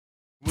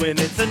when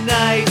it's a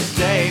nice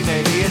day.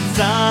 Maybe it's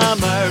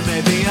summer,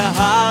 maybe a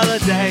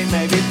holiday,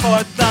 maybe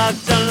 4th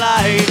of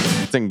July.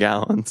 It's in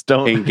gallons.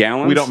 Don't In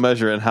gallons? We don't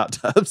measure in hot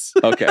tubs.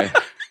 Okay.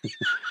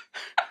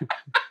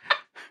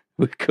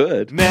 We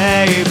could.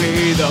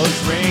 Maybe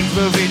those Rings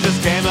movies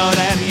just came out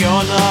and you're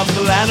not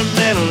glad of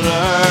Middle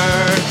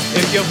Earth.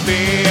 If you're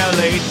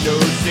feeling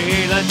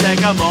juicy, then take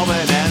a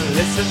moment and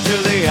listen to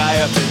the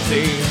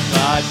IFNZ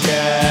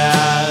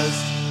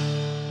podcast.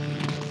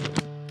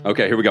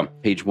 Okay, here we go.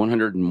 Page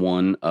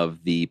 101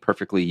 of the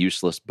perfectly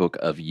useless book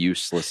of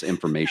useless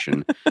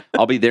information.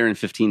 I'll be there in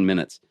 15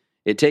 minutes.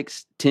 It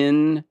takes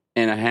 10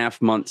 and a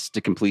half months to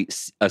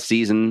complete a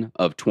season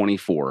of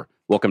 24.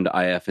 Welcome to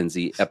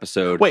IFNZ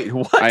episode. Wait,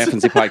 what?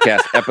 IFNZ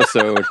podcast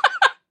episode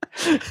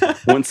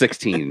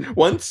 116.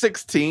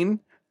 116?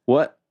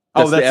 What?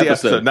 That's the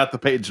episode, not the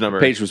page number.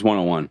 Page was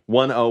 101.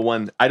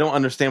 101. I don't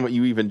understand what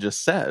you even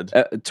just said.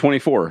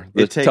 24.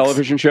 The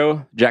television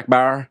show, Jack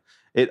Bauer,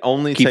 It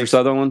only Kiefer takes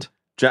Sutherland.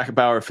 Jack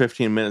Bauer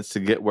 15 minutes to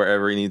get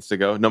wherever he needs to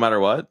go, no matter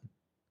what.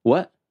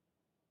 What?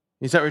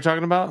 Is that what you're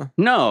talking about?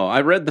 No,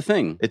 I read the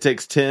thing. It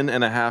takes 10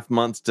 and a half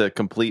months to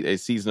complete a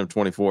season of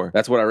 24.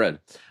 That's what I read.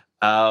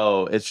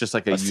 Oh, it's just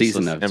like a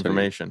season useless of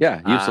information. Yeah,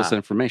 useless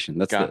information.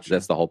 Gotcha.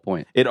 That's the whole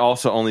point. It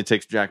also only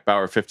takes Jack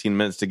Bauer 15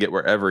 minutes to get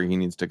wherever he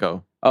needs to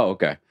go. Oh,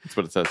 okay. That's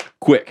what it says.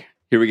 Quick.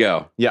 Here we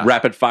go. Yeah.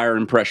 Rapid fire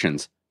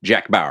impressions.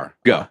 Jack Bauer.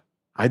 Go.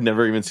 I'd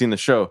never even seen the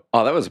show.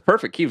 Oh, that was a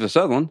perfect Kiefer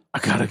Sutherland. I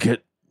gotta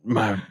get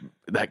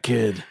that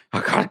kid.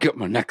 I gotta get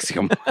my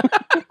Nexium.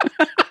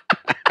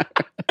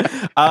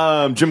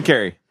 Jim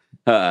Carrey.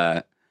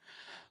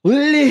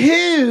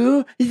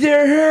 Who?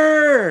 They're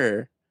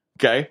her.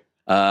 Okay.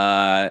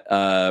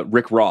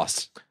 Rick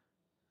Ross.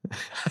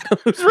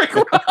 Who's Rick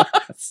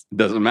Ross?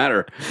 Doesn't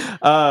matter.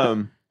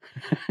 Um,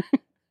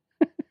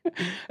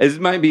 It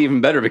might be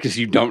even better because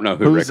you don't know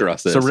who Rick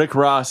Ross is. So Rick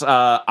Ross,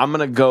 I'm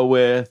gonna go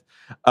with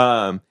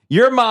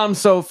your mom's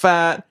so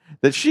fat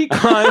that she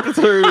climbed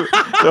through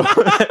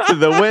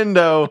the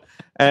window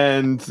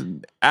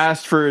and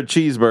asked for a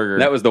cheeseburger.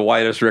 That was the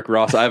whitest Rick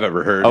Ross I've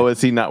ever heard. Oh,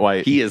 is he not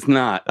white? He is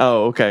not.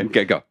 Oh, okay.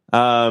 Okay, go.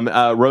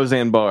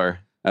 Roseanne Barr.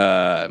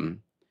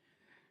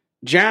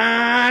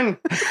 John.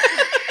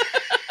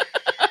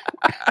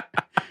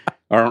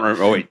 I don't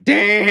remember. Oh, wait.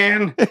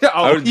 Dan.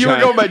 Oh, you were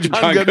going by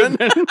John Goodman?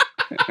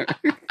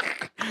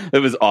 It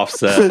was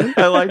offset.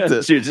 I liked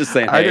it. She was just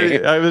saying,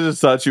 hey. I just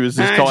thought she was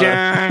just Hi, calling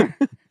John.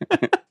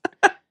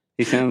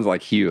 He sounds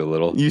like Hugh a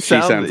little. She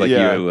sounds like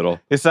yeah. you a little.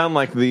 It sounds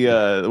like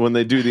the when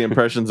they do the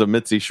impressions of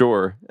Mitzi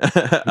Shore.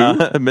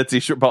 Mitzi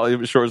Shore,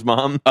 Pauly Shore's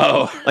mom.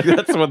 Oh. Like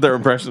that's what their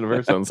impression of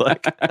her sounds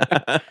like.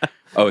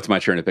 Oh, it's my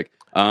turn to pick.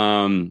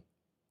 John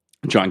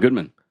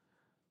Goodman.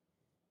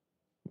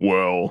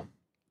 Well,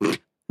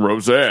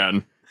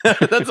 Roseanne.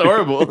 That's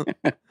horrible.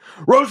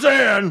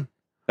 Roseanne,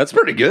 That's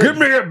pretty good. give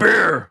me a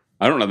beer.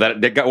 I don't know.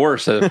 That got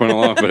worse as it went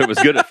along, but it was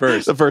good at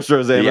first. The first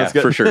Roseanne. Yeah, was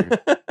good. for sure.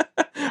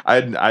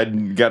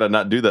 I'd gotta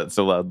not do that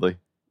so loudly.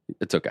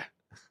 It's okay.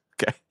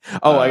 Okay.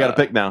 Oh, I gotta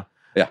pick now.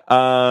 Yeah.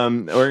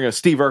 We're gonna go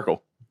Steve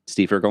Urkel.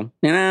 Steve Urkel.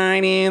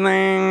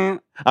 I'm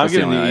I'm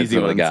getting the easy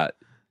one I ones. got.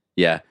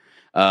 Yeah.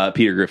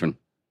 Peter Griffin.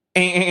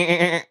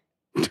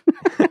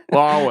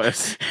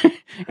 Lois.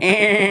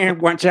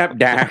 What's up,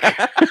 Doc?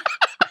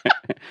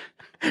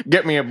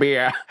 Get me a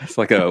beer. It's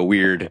like a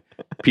weird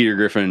Peter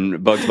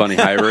Griffin Bugs Bunny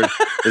hybrid.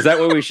 Is that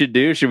what we should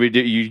do? Should we do?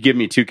 You give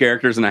me two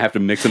characters and I have to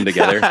mix them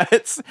together.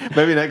 It's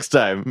maybe next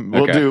time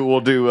we'll Okay.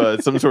 do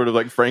some sort of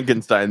like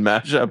Frankenstein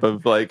mashup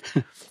of like,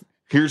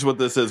 here's what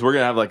this is. We're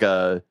gonna have like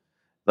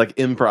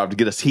improv to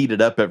get us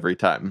heated up every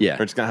time. Yeah.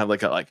 We're just gonna have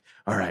like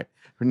all right.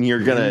 You're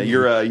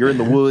in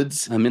the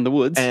woods. I'm in the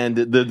woods And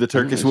the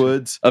Turkish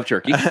woods. of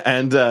Turkey.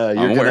 And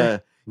you're aware.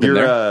 gonna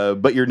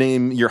but your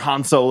name, you're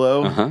Han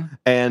Solo. Uh-huh.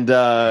 And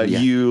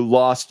you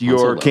lost your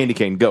Solo. candy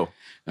cane. Go.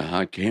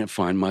 I can't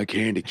find my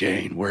candy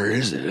cane. Where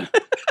is it?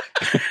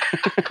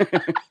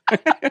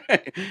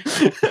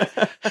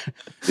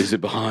 Is it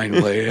behind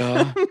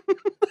Leia?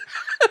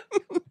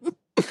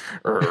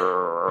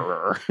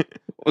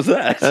 What was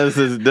that?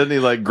 Doesn't he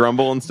like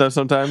grumble and stuff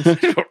sometimes? I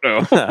don't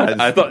know.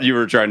 I thought you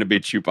were trying to be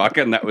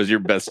Chewbacca, and that was your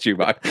best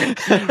Chewbacca.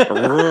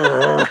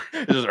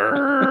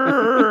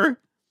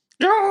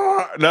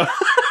 No.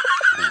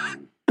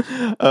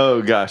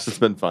 Oh gosh, it's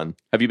been fun.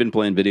 Have you been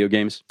playing video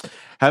games?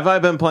 Have I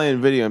been playing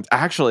video games?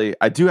 Actually,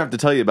 I do have to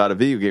tell you about a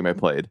video game I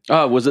played.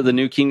 Oh, was it the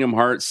new Kingdom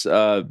Hearts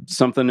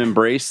something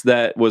Embrace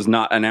that was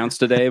not announced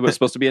today, but was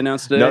supposed to be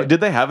announced today? No,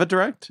 did they have it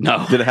direct?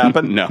 No. Did it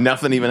happen? No.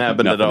 Nothing even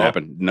happened Nothing at all.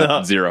 happened.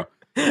 No, zero.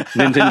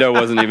 Nintendo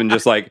wasn't even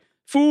just like,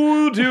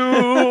 fooled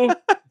you.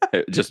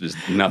 It just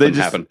nothing They just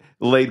happened.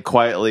 laid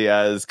quietly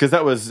because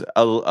that was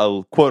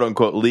a quote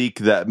unquote leak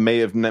that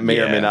may or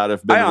may not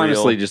have been I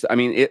honestly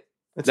real.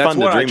 It's that's fun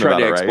what to dream I tried about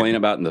to it, right? explain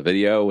about in the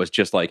video was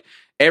just like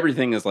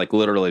everything is like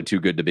literally too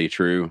good to be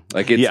true.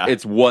 Like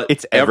it's what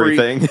It's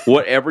everything.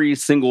 what every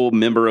single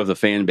member of the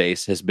fan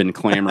base has been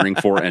clamoring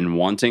for and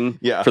wanting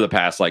Yeah. for the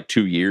past like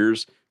 2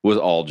 years. was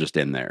all just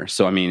in there.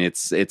 So I mean,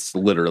 it's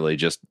literally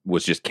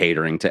was just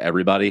catering to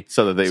everybody.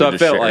 So that they So would I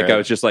just felt share like it. I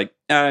was just like,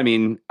 I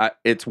mean,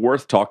 it's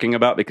worth talking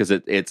about because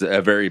it's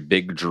a very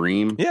big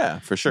dream. Yeah,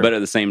 for sure. But at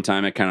the same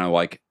time, it kind of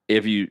like,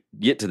 if you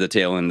get to the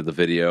tail end of the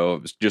video,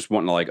 I was just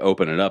wanting to like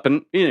open it up,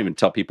 and you can even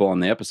tell people on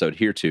the episode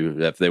here too,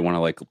 if they want to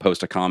like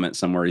post a comment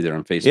somewhere, either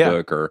on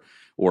Facebook or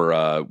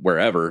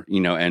wherever,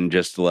 and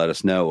just to let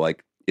us know,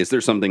 like, is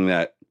there something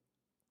that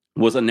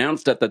was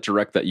announced at that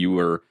direct that you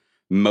were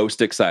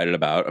most excited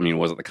about? I mean,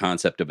 was it the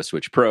concept of a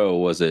Switch Pro?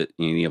 Was it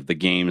any of the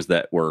games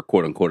that were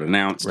quote unquote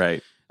announced?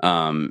 Right.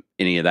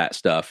 Any of that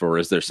stuff, or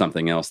is there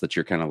something else that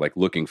you're kind of like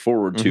looking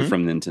forward to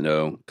from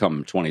Nintendo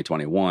come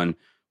 2021?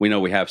 We know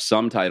we have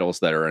some titles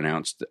that are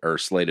announced or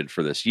slated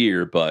for this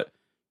year, but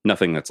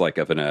nothing that's like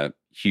of in a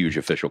huge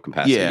official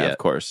capacity Yeah, yet. of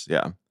course.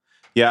 Yeah.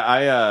 Yeah,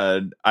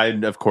 I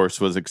of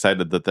course was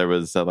excited that there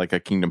was like a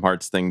Kingdom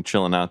Hearts thing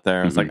chilling out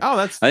there. I was like, oh,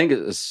 that's I think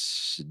it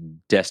was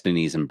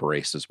Destiny's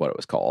Embrace is what it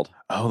was called.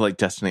 like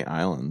Destiny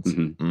Islands.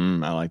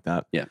 I like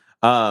that. Yeah.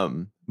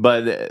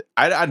 But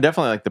I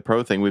definitely like the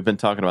Pro thing. We've been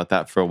talking about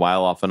that for a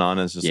while off and on.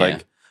 It's just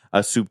like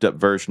a souped up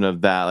version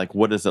of that. Like,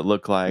 what does it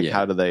look like?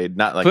 How do they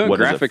not like from what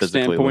a does it graphic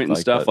physically standpoint look and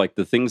like, stuff, but- like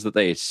the things that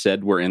they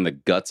said were in the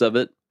guts of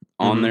it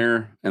on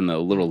there and the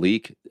little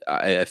leak,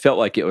 I felt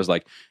like it was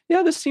like,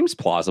 yeah, this seems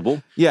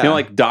plausible. Yeah.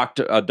 Like Dock,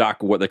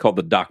 what they call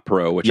the Dock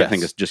Pro, which I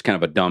think is just kind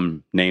of a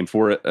dumb name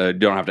for it. You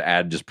don't have to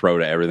add just Pro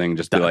to everything.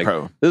 Just be Dock like,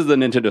 Pro. this is the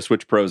Nintendo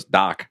Switch Pro's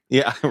dock.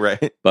 Yeah,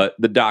 right. But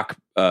the dock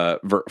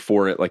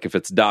for it, like if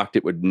it's docked,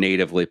 it would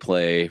natively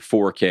play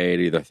 4K at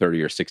either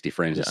 30 or 60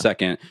 frames a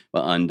second.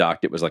 But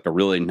undocked, it was like a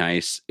really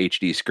nice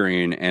HD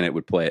screen, and it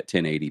would play at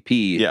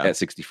 1080p at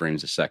 60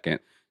 frames a second.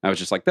 I was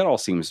just like, that all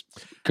seems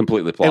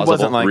completely plausible. It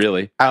wasn't like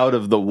really out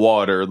of the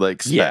water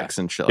like specs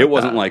and shit. it Like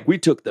wasn't that. like we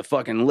took the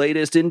fucking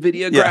latest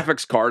NVIDIA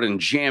graphics card and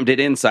jammed it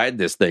inside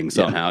this thing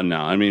somehow. No,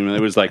 I mean,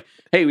 it was like,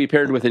 hey, we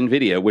paired with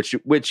NVIDIA,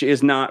 which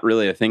is not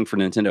really a thing for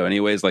Nintendo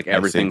anyways. Like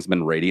everything's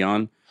been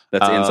Radeon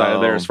that's inside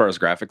of there as far as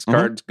graphics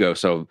cards go.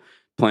 So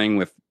playing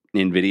with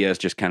NVIDIA is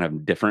just kind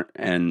of different.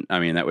 And I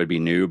mean, that would be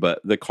new,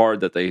 but the card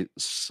that they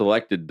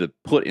selected to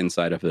put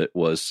inside of it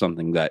was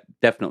something that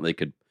definitely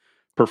could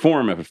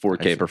perform at a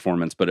 4K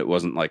performance, but it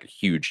wasn't like a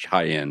huge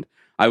high end.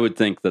 I would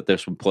think that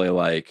this would play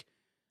like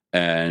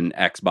an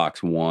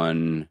Xbox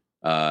One,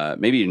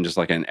 maybe even just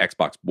like an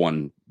Xbox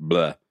One,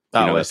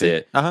 that's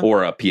it,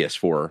 or a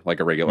PS4, like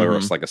a regular, or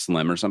like a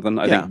Slim or something.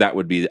 I think that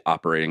would be the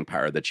operating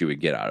power that you would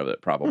get out of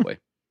it, probably.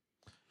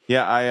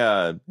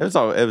 Yeah,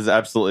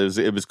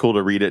 it was cool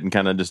to read it and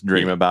kind of just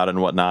dream about it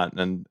and whatnot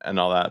and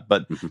all that.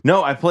 But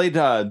no, I played.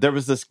 There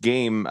was this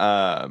game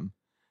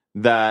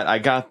that I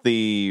got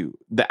the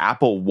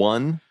Apple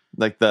One,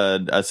 like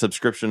a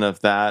subscription of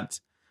that,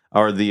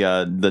 or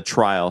the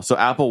trial. So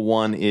Apple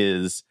One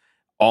is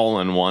all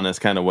in one. Is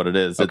kind of what it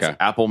is. It's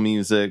Apple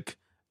Music,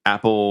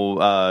 Apple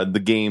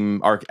the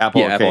game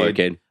Apple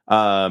Arcade.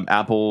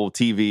 Apple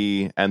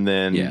TV, and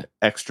then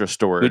extra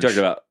storage. We talked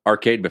about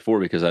arcade before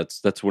because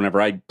that's whenever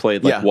I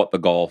played like What the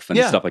Golf and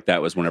stuff like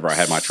that was whenever I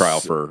had my trial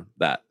for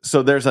that.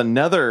 So there's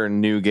another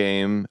new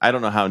game. I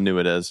don't know how new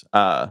it is,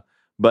 but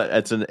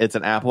it's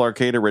an Apple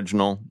Arcade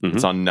original.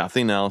 It's on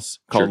nothing else,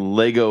 called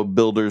Lego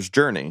Builder's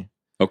Journey.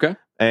 Okay,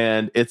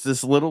 and it's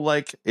this little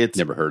it's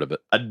never heard of it.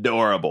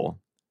 Adorable.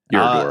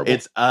 You're adorable.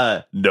 It's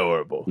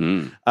adorable.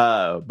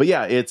 But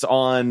yeah, it's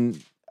on.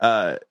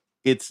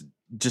 It's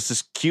just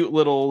this cute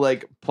little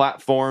like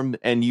platform,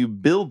 and you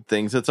build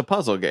things. It's a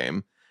puzzle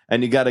game,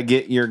 and you got to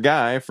get your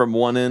guy from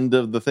one end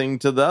of the thing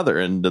to the other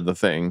end of the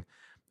thing,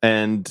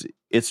 and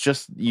it's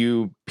just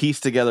you piece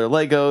together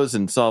Legos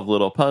and solve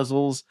little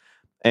puzzles,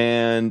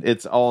 and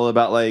it's all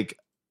about like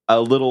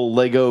a little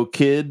Lego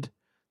kid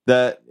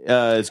that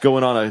is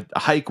going on a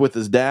hike with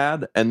his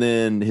dad, and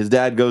then his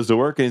dad goes to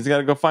work, and he's got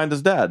to go find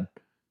his dad.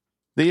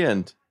 The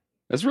end.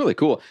 That's really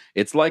cool.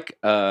 It's like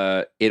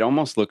it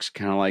almost looks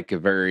kind of like a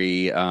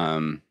very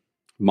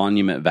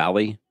Monument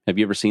Valley. Have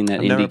you ever seen that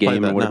indie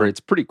game or whatever? No.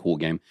 It's a pretty cool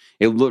game.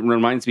 It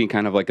reminds me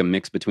kind of like a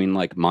mix between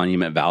like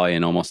Monument Valley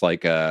and almost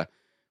like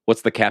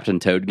what's the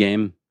Captain Toad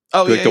game?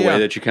 Oh, like the way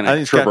that you kind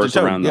of traverse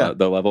around Toad,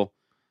 the level.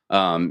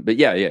 But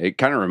yeah, it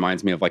kind of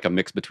reminds me of like a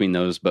mix between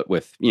those, but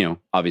with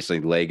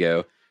obviously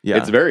Lego. Yeah.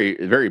 It's very,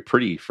 very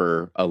pretty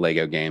for a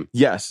Lego game.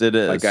 Yes, it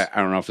is. Like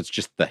I don't know if it's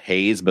just the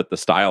haze, but the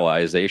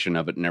stylization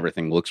of it and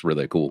everything looks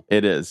really cool.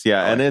 It is,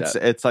 yeah, and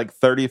it's like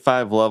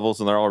 35 levels,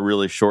 and they're all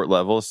really short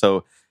levels,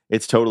 so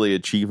it's totally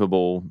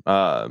achievable.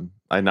 I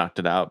knocked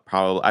it out.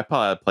 I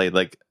probably played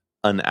like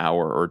an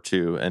hour or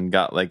two and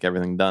got like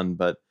everything done,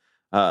 but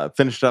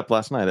finished it up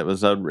last night. It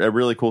was a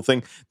really cool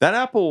thing. That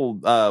Apple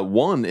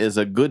One is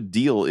a good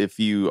deal if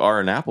you are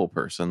an Apple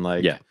person.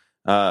 Like,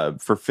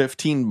 for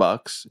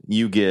 $15,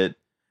 you get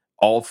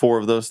all four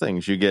of those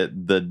things. You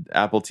get the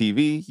Apple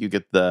TV, you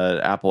get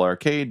the Apple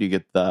Arcade, you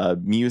get the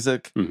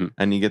music,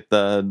 and you get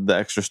the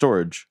extra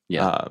storage.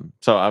 Yeah.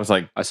 So I was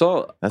like, I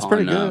saw that's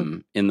pretty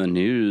good. In the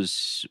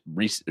news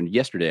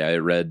yesterday, I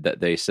read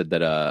that they said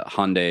that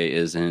Hyundai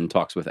is in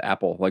talks with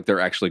Apple. Like they're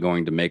actually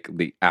going to make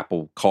the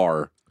Apple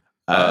car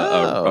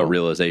a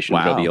realization.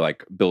 Wow. They'll be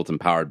like built and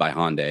powered by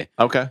Hyundai.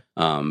 Okay.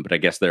 But I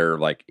guess they're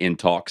like in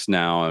talks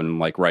now and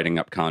like writing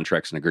up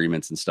contracts and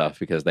agreements and stuff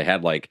because they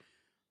had like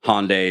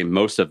Hyundai,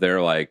 most of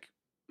their like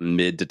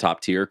mid to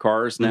top tier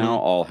cars now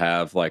all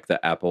have like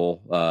the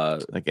Apple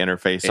like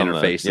interface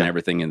and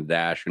everything in the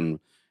dash and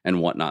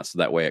whatnot. So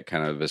that way it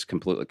kind of is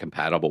completely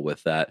compatible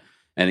with that.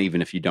 And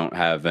even if you don't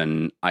have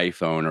an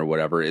iPhone or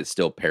whatever, it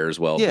still pairs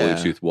well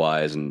Bluetooth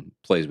wise and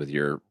plays with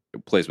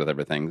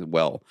everything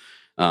well.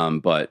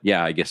 But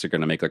yeah, I guess they're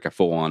going to make like a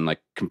full on,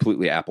 like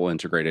completely Apple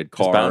integrated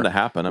car. It's bound to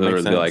happen. It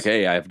makes sense. Like,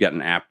 hey, I've got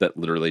an app that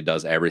literally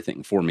does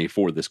everything for me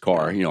for this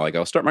car. You know, like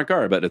I'll start my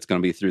car, but it's going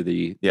to be through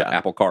the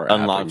Apple Car app.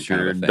 Unlocks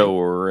your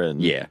door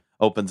and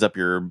opens up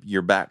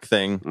your back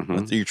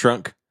thing, your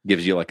trunk.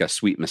 Gives you like a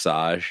sweet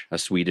massage, a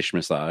Swedish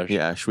massage.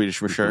 Yeah,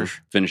 Swedish massage.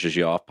 Finishes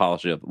you off,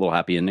 polishes up, a little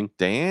happy ending.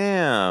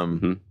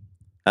 Damn.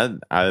 I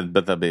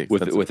bet that'd be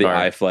expensive. With the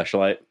eye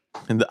flashlight.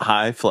 And the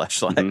eye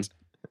flashlight.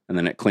 And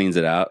then it cleans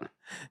it out.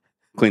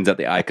 Cleans out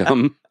the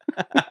icum.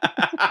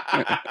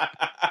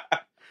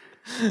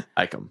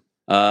 Icum.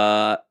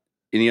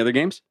 Any other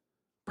games?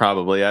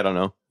 Probably. I don't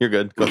know. You're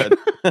good. Go ahead.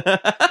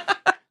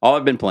 All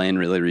I've been playing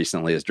really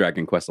recently is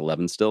Dragon Quest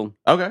XI still.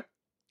 Okay.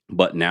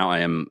 But now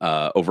I am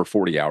over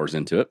 40 hours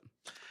into it.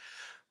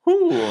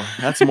 Whew,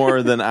 that's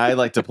more than I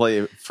like to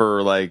play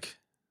for like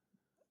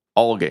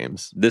all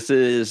games. This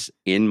is,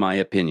 in my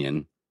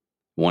opinion,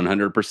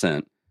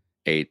 100%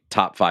 a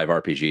top 5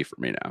 RPG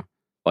for me now.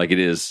 Like it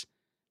is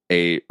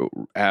a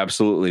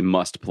absolutely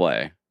must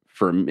play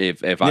for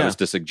if I was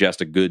to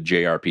suggest a good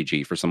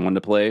JRPG for someone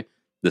to play,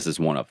 this is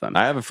one of them.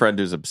 I have a friend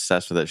who's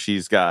obsessed with it.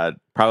 She's got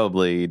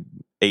probably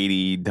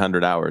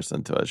 100 hours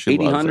into it.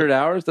 100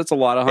 hours? That's a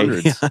lot of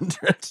hundreds.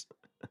 100.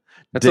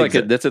 That's like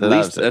that's at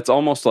least that's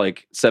almost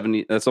like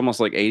 70. That's almost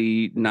like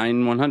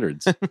 89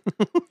 100s.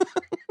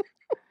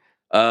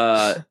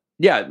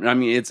 Yeah, I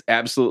mean it's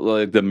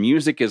absolutely the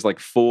music is like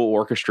full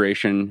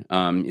orchestration.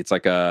 It's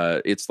like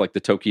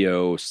the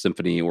Tokyo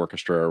Symphony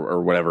Orchestra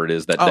or whatever it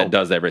is that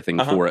does everything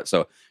for it.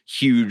 So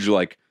huge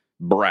like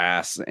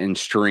brass and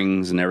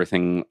strings and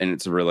everything, and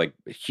it's a really like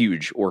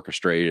huge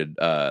orchestrated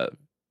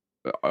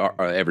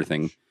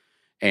everything.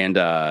 And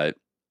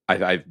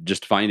I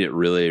just find it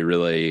really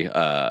really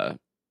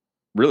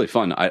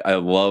fun. I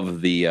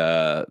love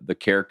the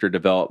character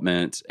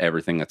development,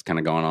 everything that's kind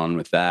of going on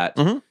with that.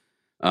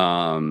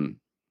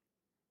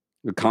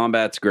 The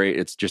combat's great.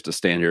 It's just a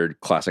standard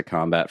classic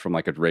combat from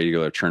like a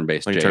regular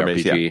turn-based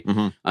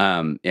JRPG.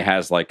 It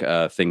has like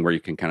a thing where you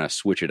can kind of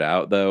switch it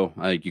out though.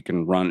 Like you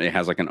can run. It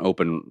has like an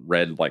open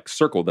red like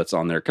circle that's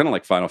on there, kind of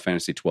like Final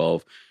Fantasy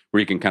 12,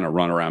 where you can kind of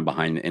run around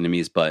behind the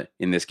enemies. But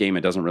in this game,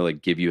 it doesn't really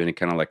give you any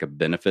kind of like a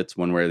benefits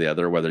one way or the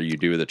other, whether you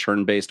do the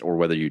turn-based or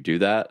whether you do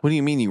that. What do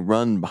you mean you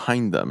run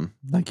behind them?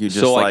 Like you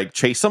just like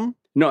chase them?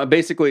 No,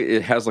 basically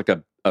it has like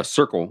a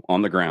circle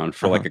on the ground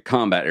for like a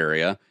combat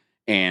area,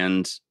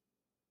 and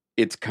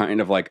it's kind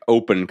of like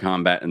open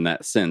combat in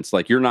that sense.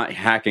 Like you're not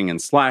hacking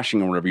and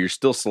slashing or whatever. You're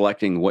still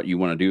selecting what you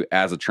want to do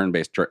as a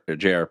turn-based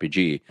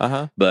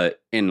JRPG.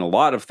 But in a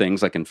lot of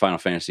things, like in Final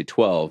Fantasy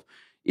 12,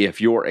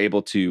 if you're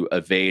able to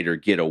evade or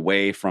get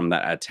away from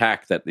that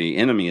attack that the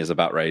enemy is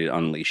about ready to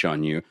unleash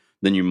on you,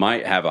 then you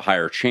might have a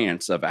higher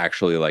chance of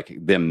actually like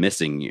them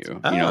missing you.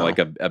 You know, like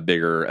a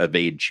bigger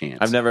evade chance.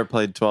 I've never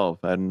played 12.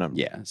 I don't know.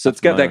 Yeah, so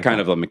it's got that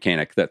kind of a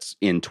mechanic that's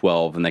in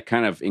 12, and they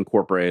kind of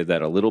incorporated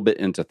that a little bit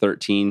into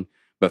 13.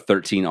 But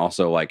 13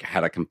 also like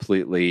had a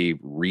completely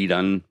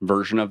redone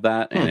version of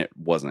that, and it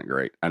wasn't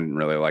great. I didn't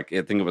really like it.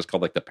 I think it was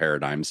called like the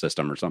Paradigm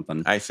System or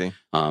something. I see.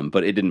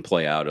 But it didn't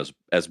play out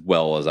as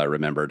well as I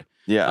remembered.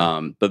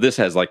 Yeah. But this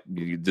has like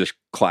this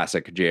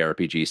classic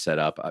JRPG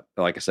setup.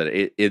 Like I said,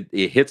 it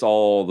hits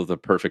all of the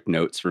perfect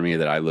notes for me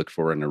that I look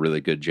for in a really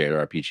good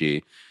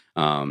JRPG.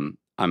 I'm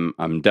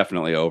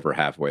definitely over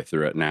halfway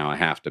through it now. I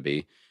have to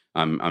be.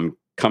 I'm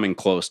coming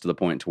close to the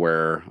point to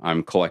where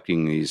I'm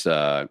collecting these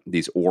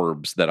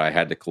orbs that I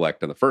had to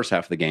collect in the first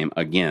half of the game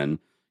again,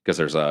 because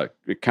there's a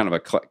kind of a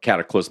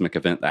cataclysmic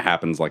event that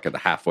happens like at the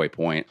halfway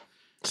point.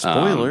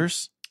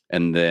 Spoilers.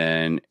 And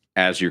then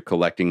as you're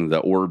collecting the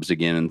orbs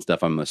again and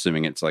stuff, I'm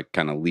assuming it's like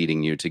kind of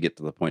leading you to get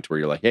to the point where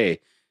you're like, hey,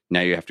 now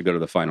you have to go to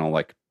the final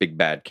like big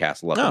bad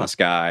castle up in the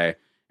sky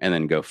and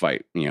then go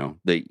fight, you know,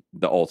 the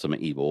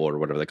ultimate evil or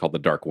whatever they call the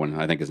Dark One.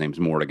 I think his name's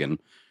Morrigan.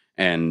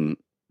 And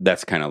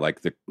that's kind of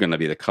like going to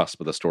be the cusp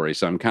of the story.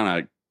 So I'm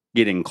kind of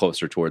getting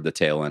closer toward the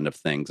tail end of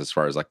things as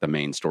far as like the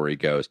main story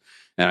goes.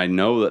 And I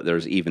know that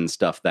there's even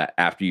stuff that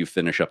after you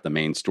finish up the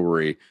main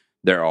story,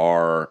 there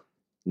are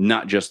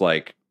not just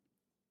like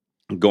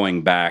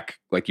going back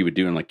like you would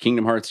do in like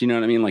Kingdom Hearts, you know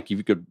what I mean? Like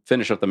you could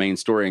finish up the main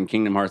story in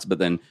Kingdom Hearts, but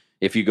then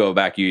if you go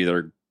back, you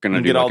either going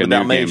to do like all the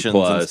Dalmatians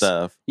and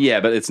stuff.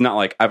 Yeah, but it's not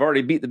like I've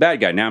already beat the bad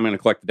guy. Now I'm going to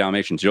collect the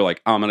Dalmatians. You're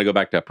like, oh, I'm going to go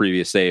back to a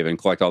previous save and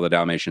collect all the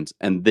Dalmatians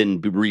and then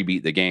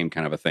rebeat the game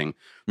kind of a thing.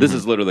 This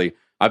is literally,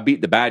 I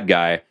beat the bad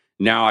guy.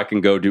 Now I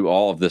can go do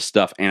all of this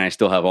stuff and I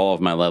still have all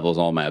of my levels,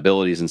 all my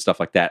abilities and stuff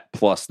like that.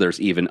 Plus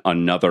there's even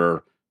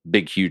another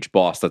big, huge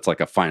boss that's like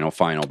a final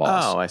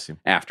boss. Oh, I see.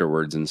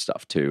 Afterwards and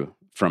stuff too,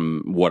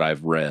 from what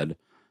I've read.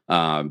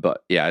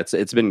 But yeah,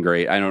 it's been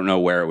great. I don't know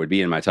where it would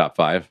be in my top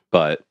 5,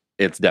 but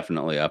it's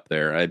definitely up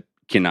there. I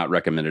cannot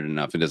recommend it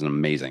enough. It is an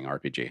amazing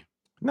RPG.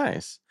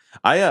 Nice.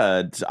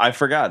 I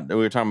forgot we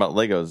were talking about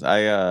Legos.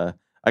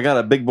 I got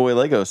a big boy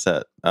Lego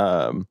set.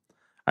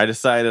 I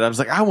decided I was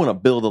like, I want to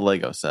build a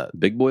Lego set.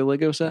 Big boy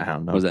Lego set? I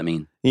don't know. What does that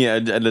mean? Yeah,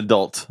 an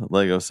adult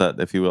Lego set,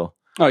 if you will.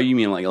 Oh, you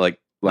mean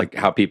like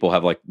how people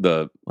have like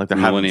the Like they're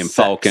having Millennium sex.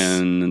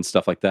 Falcon and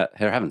stuff like that?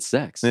 They're having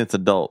sex. It's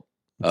adult.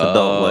 It's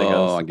adult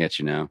Legos. I get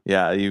you now.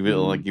 Yeah, you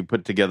feel like you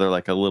put together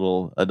like a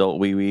little adult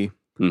wee wee,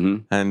 Mm-hmm.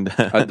 and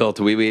Adult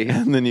wee wee.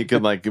 and then you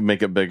can like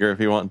make it bigger if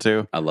you want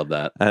to, I love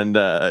that. and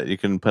you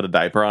can put a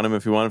diaper on him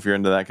if you want, if you're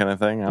into that kind of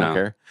thing. I don't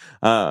care.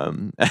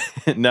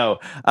 No,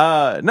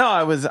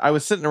 I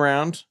was sitting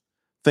around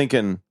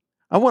thinking,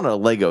 I want a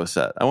Lego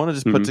set. I want to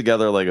just put Mhm.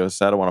 together a Lego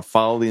set. I want to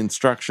follow the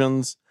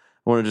instructions.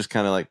 I want to just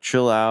kind of like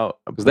chill out.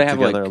 Put they have,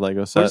 together like, a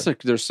Lego set.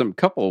 There's some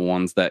couple of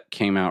ones that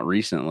came out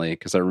recently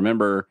because I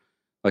remember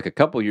like a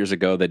couple years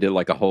ago they did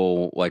like a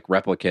whole like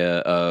replica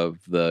of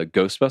the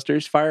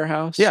Ghostbusters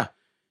firehouse. Yeah.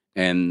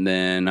 And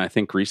then I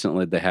think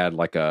recently they had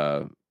like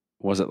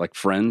was it like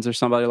Friends or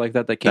somebody like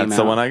that came That's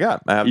out? the one I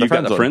got. I have You the got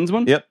Friends the one. Friends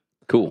one? Yep.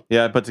 Cool.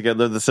 Yeah, I put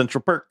together the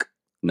Central Perk.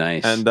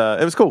 Nice. And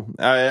it was cool.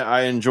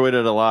 I enjoyed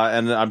it a lot,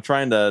 and I'm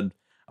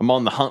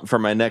on the hunt for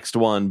my next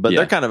one, but Yeah.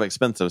 they're kind of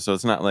expensive, so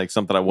it's not like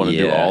something I want to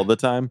do Yeah. all the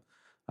time.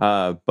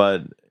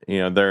 But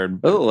they're a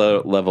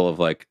little level of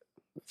like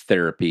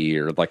therapy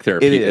or like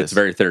therapy. It is. It's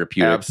very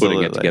therapeutic putting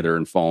Absolutely. it together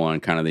and following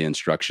kind of the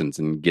instructions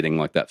and getting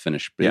like that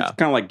finished. Yeah. It's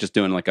kind of like just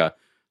doing like a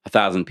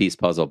 1,000-piece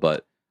puzzle,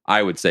 but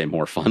I would say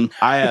more fun.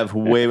 I have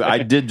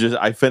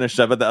I finished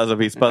up a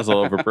 1,000-piece puzzle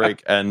over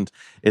break, and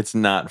it's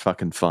not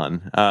fucking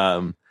fun.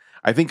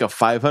 I think a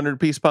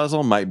 500-piece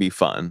puzzle might be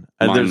fun.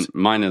 And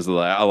Mine is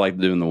I like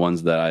doing the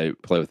ones that I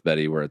play with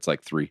Betty where it's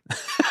like 3.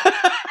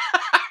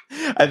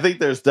 I think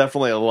there's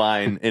definitely a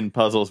line in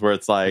puzzles where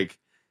it's like,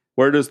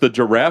 Where does the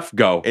giraffe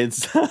go?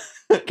 it's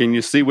Can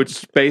you see which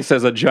space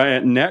has a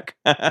giant neck?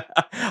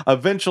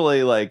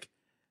 eventually, like,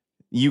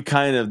 you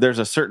kind of, there's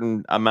a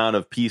certain amount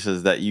of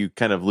pieces that you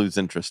kind of lose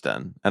interest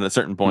in at a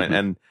certain point. Mhm.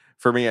 And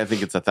for me, I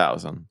think it's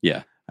 1,000.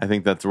 Yeah. I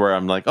think that's where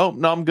I'm like, oh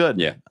no, I'm good.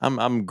 Yeah.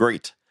 I'm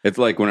great. It's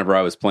like whenever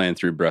I was playing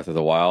through Breath of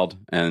the Wild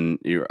and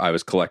I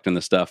was collecting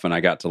the stuff and I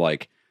got to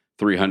like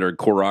 300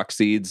 Korok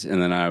seeds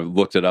and then I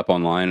looked it up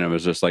online and I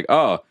was just like,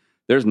 oh,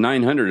 there's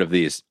 900 of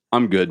these.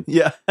 I'm good.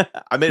 Yeah.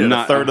 I made it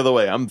a third of the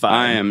way. I'm fine.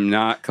 I am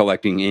not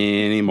collecting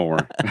any more.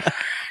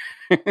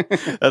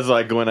 That's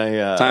like when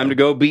I Time to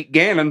go beat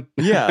Ganon.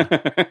 Yeah.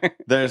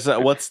 There's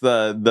what's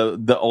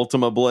the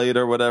Ultima Blade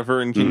or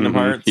whatever in Kingdom Mhm.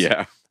 Hearts.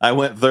 Yeah. I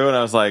went through and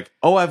I was like,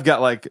 oh, I've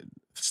got like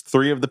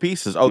 3 of the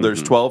pieces. Oh,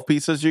 there's Mhm. 12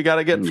 pieces you got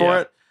to get for Yeah.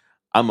 it.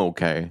 I'm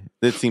okay.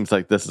 It seems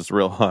like this is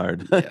real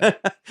hard. Yeah.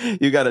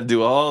 You got to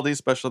do all these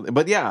special.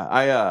 But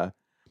yeah,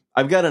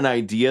 I've got an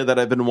idea that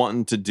I've been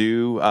wanting to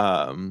do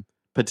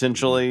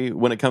potentially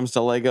when it comes to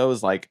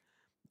Legos, like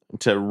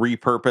to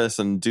repurpose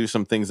and do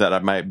some things that I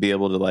might be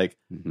able to like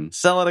Mhm.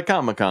 sell at a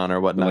Comic-Con or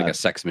whatnot. Like a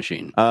sex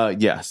machine.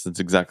 Yes, that's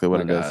exactly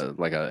what like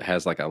it is.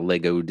 has like a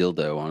Lego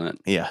dildo on it.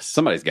 Yes.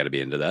 Somebody's got to be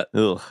into that.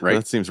 Ugh, right?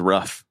 That seems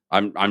rough.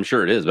 I'm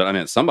sure it is, but I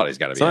mean somebody's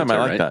got to be Somebody into might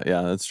it, like right? that.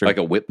 Yeah, that's true. Like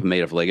a whip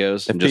made of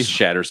Legos and If just people-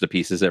 shatters to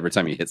pieces every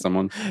time you hit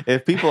someone.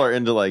 If people are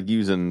into like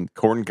using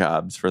corn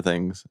cobs for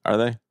things, are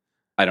they?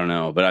 I don't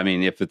know, but I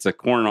mean, if it's the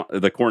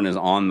corn is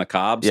on the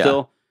cob Yeah.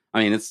 still.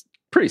 I mean, it's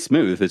pretty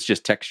smooth. It's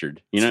just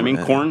textured. You know what I mean?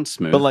 Right. Corn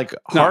smooth, But like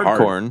not hard hard.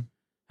 corn,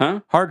 huh?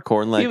 hard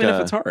corn, like Even if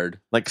it's hard,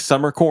 like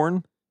summer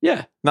corn,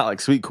 yeah, not like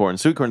sweet corn.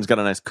 Sweet corn's got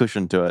a nice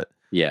cushion to it,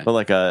 yeah. but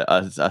like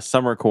a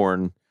summer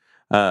corn.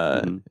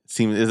 Mhm.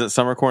 Is it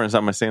summer corn?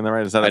 Am I saying that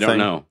right? Is that a I don't thing?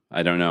 know.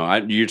 I don't know.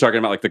 You're talking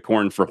about like the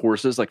corn for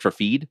horses, like for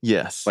feed,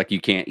 Yes, like you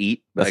can't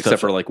eat That's except such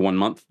for like 1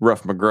 month.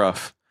 Rough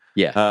McGruff.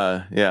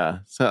 Yeah, Yeah.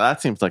 So that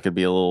seems like it'd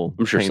be a little.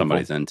 I'm sure painful.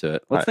 somebody's into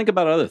it. Let's I- think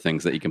about other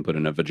things that you can put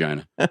in a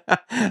vagina or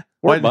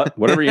Why- a butt,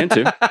 whatever you're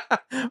into.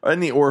 or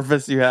any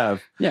orifice you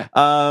have. Yeah.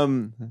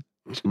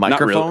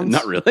 Microphones.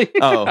 Not really.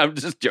 Oh. I'm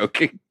just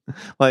joking.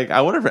 Like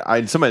I wonder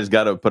if somebody's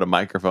got to put a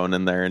microphone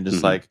in there and just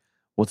Mhm. like,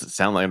 what's it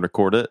sound like, and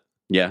record it.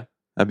 Yeah,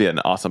 That'd be an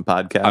awesome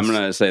podcast. I'm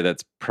gonna say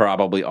that's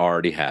probably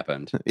already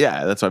happened.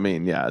 Yeah, that's what I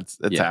mean. Yeah, it's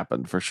Yeah.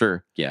 happened for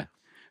sure.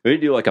 We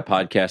do like a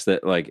podcast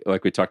that like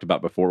we talked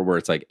about before, where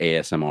it's like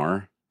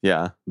ASMR,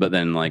 Yeah, but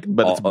then like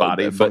But it's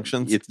body but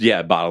functions? It's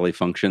bodily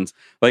functions.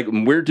 Like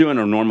we're doing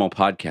a normal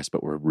podcast,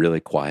 but we're really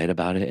quiet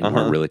about it, and Uh-huh.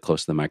 we're really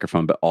close to the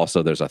microphone. But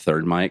also, there's a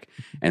third mic,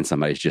 and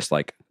somebody's just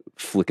like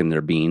flicking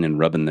their bean and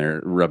rubbing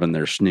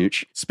their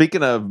snooch.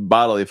 Speaking of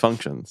bodily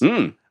functions,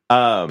 Mm.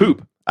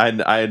 poop.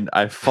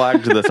 I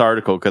flagged this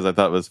article because I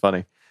thought it was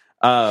funny.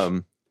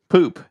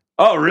 Poop.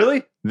 Oh,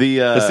 really? This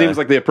This seems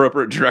like the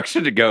appropriate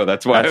direction to go.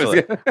 That's why I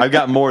was. I've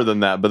got more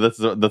than that, but that's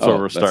where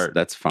we'll start.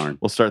 That's fine.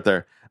 We'll start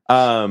there.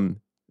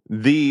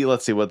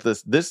 Let's see what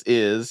this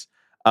is.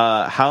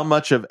 How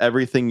much of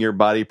everything your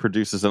body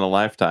produces in a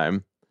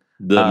lifetime?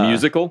 The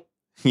musical.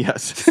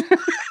 Yes,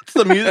 it's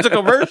the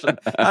musical version.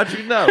 How'd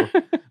you know?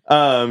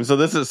 So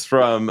this is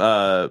from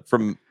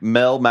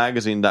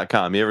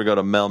melmagazine.com. You ever go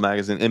to Mel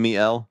Magazine?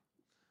 MEL?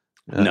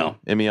 No.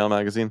 MEL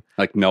magazine.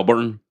 Like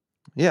Melbourne,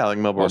 Yeah, like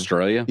Melbourne.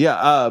 Australia.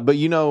 Yeah, but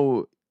you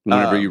know,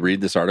 Whenever you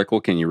read this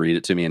article, can you read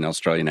it to me in an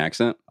Australian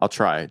accent? I'll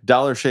try.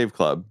 Dollar Shave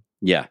Club.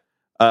 Yeah,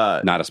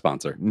 Not not a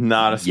sponsor.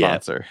 a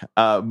sponsor.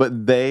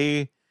 But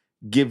they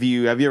give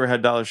you. Have you ever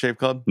had Dollar Shave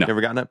Club? No. You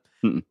ever gotten it?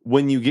 Mm-mm.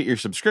 When you get your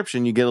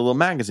subscription, you get a little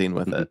magazine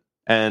with it,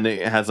 and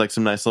it has like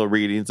some nice little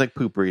reading. It's like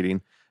poop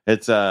reading.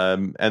 It's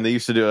and they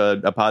used to do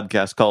a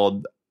podcast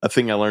called A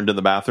Thing I Learned in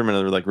the Bathroom, and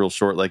they're like real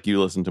short, like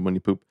you listen to when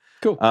you poop.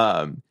 Cool.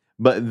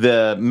 But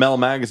the Mel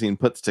magazine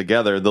puts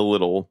together the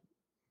little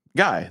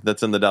guy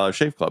that's in the Dollar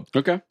Shave Club.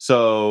 Okay.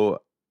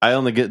 So I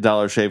only get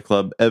Dollar Shave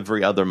Club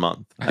every other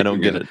month. I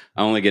don't get it.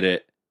 I only get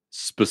it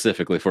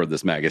specifically for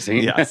this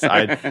magazine. Yes,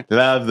 I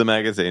love the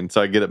magazine,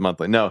 so I get it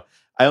monthly. No,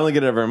 I only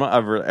get it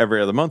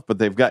every other month, but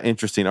they've got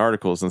interesting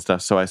articles and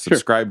stuff, so I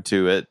subscribe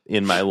to it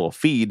in my little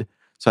feed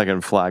so I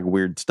can flag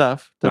weird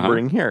stuff to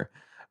bring here.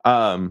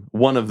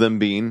 One of them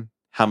being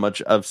how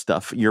much of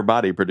stuff your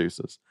body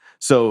produces.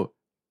 So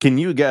can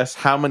you guess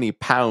how many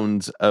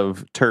pounds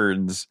of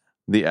turds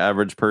the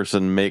average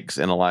person makes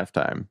in a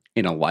lifetime?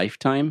 In a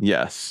lifetime?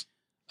 Yes.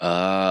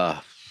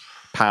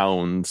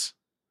 Pounds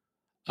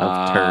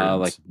of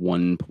Like turds.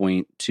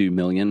 1.2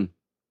 million.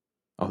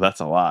 Oh, that's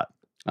a lot.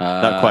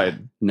 Not quite.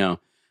 No.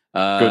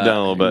 Go down a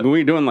little bit. Are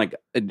we doing like,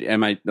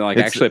 am I like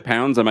It's- actually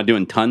pounds? Am I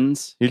doing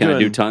tons? You're Can I do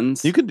doing-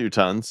 tons? You can do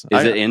tons.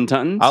 Is it in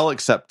tons? I'll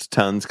accept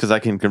tons because I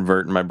can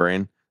convert in my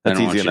brain. I That's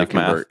don't want easy you to enough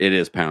math. convert. It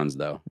is pounds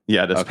though.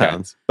 Yeah, it is Okay.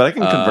 pounds. But I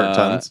can convert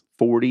tons.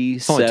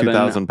 It's only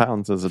 2,000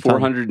 pounds as a ton.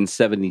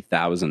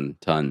 470,000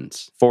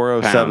 tons.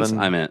 407. Pounds,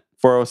 I meant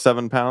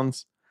 407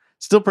 pounds.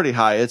 Still pretty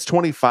high. It's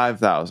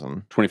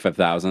 25,000.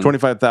 25,000.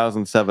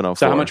 25,704.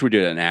 So how much would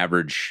an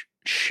average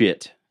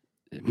shit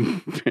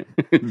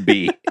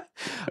be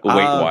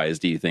weight-wise,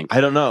 do you think?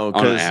 I don't know. On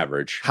 'Cause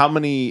average. how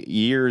many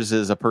years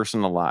is a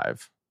person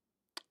alive?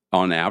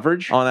 On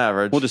average? On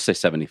average. We'll just say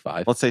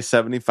 75. Let's say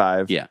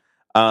 75. Yeah.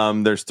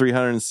 There's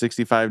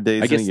 365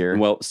 days I guess, in a year.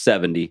 well,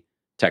 70,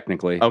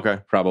 technically. Okay.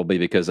 Probably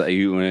because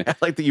you... I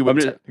like that you I'm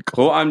would.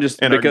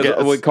 just, And our because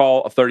guess. we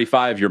call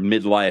 35 your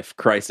midlife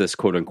crisis,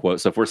 quote unquote.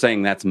 So if we're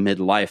saying that's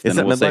midlife, then Is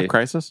that we'll midlife say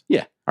crisis?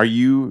 Yeah. Are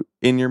you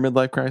in your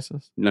midlife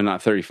crisis? no,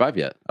 not 35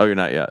 yet. Oh, you're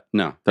not yet.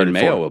 No, in 34.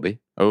 May I will be.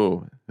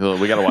 Oh,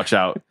 we got to watch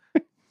out.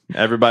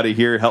 Everybody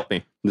here, help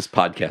me. This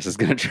podcast is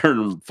going to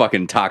turn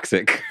fucking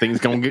toxic. Things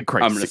going to get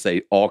crazy. I'm going to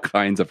say all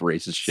kinds of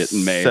racist shit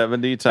in May.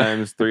 70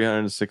 times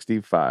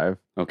 365.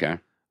 Okay.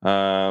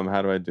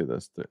 How do I do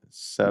this?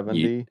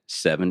 70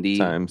 70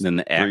 times then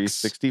the X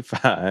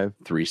 365.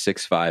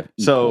 365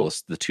 So,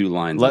 equals the two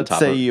lines Let's on top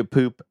say of you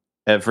poop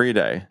every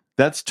day.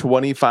 That's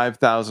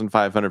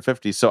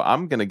 25,550. So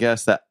I'm going to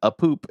guess that a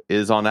poop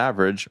is on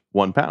average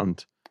 1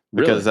 pound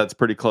because Really? that's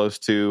pretty close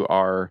to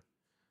our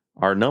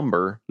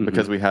number Mhm.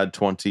 because we had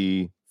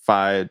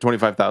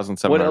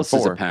 25,704. What else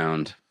is a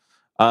pound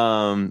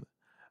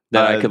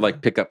that I could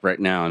like pick up right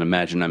now and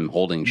imagine I'm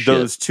holding shit?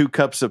 Those 2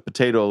 cups of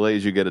potato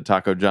Lays you get at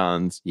Taco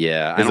John's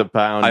Yeah, is a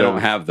pound. I don't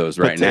of have those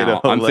right potato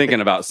now. I'm Lays.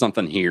 thinking about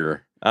something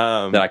here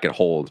that I could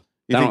hold.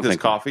 You I think don't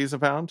this coffee is a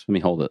pound? Let me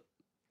hold it.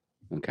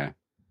 Okay.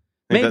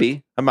 I think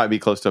Maybe. that might be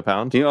close to a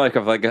pound. You know,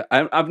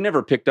 I've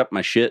never picked up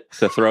my shit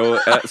to throw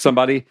at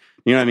somebody.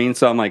 You know what I mean?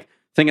 So I'm like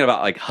thinking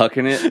about like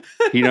hucking it.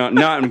 You know,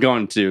 no, I'm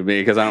going to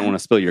because I don't want to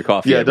spill your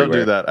coffee. Yeah, don't do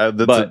everywhere.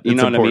 that. But you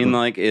know what I mean? important.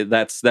 Like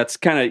that's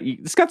kind of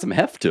it's got some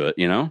heft to it.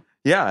 You know?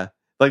 Yeah,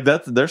 like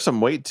there's some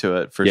weight to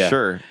it for Yeah.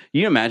 sure.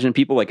 You imagine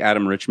people like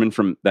Adam Richman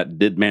from that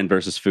did Man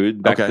versus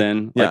Food back Okay.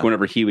 then. Yeah. Like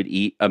whenever he would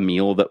eat a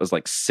meal that was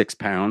like 6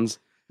 pounds.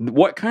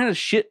 What kind of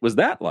shit was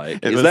that like?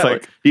 It Is was that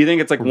like do you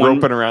think it's like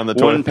Roping around the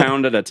 1 toilet.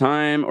 pound at a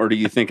time, or do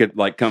you think it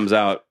like comes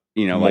out?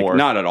 You know, like More.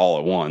 not at all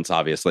at once,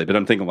 obviously. But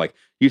I'm thinking like,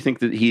 you think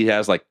that he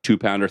has like 2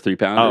 pounder, 3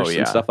 pounders, Oh, yeah.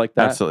 and stuff like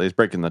that. Absolutely, it's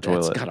breaking the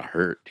That's toilet. gotta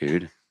hurt,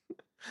 dude.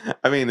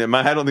 I mean,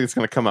 I don't think it's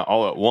going to come out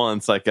all at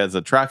once, like as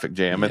a traffic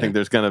jam. I Yeah. think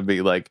there's going to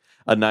be like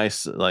a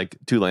nice like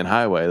 2-lane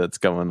highway that's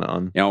going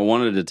on. You know, I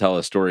wanted to tell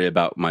a story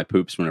about my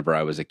poops whenever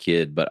I was a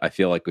kid, but I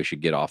feel like we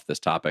should get off this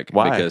topic.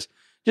 Why?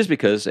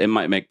 Because it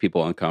might make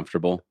people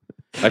uncomfortable.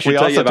 I should We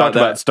tell also you about talked that.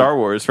 about Star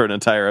Wars for an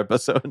entire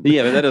episode.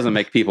 Yeah, but that doesn't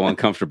make people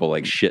uncomfortable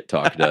like shit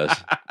talk does.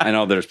 I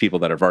know there's people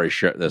that have already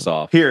shut this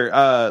off. Here,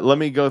 let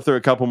me go through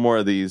a couple more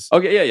of these.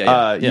 Okay,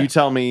 yeah. You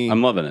tell me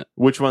I'm loving it.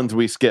 which ones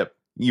we skip.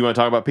 You want to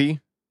talk about pee?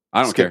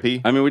 I don't Skip care.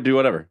 pee? I mean, we do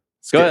whatever.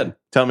 Skip. Go ahead.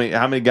 Tell me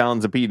how many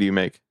gallons of pee do you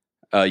make?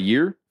 A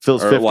year?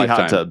 Fills Or a 50 lifetime?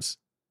 hot tubs.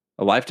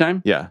 A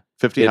lifetime? Yeah,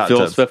 50 It hot fills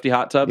tubs. 50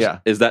 hot tubs? Yeah.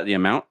 Is that the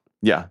amount?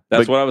 Yeah,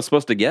 That's but what I was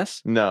supposed to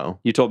guess? No,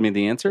 You told me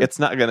the answer? it's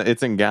not gonna.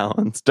 It's in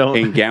gallons. Don't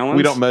In gallons?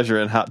 We don't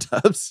measure in hot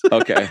tubs.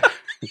 Okay.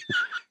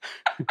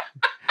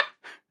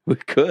 We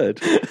could.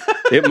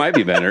 It might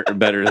be better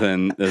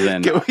than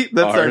That's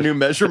our ours. new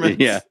measurement.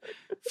 Yeah.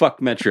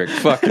 Fuck metric.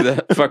 Fuck We're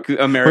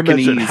Americanese.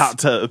 measuring hot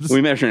tubs.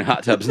 We measure in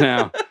hot tubs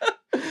now.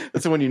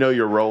 That's when you know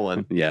you're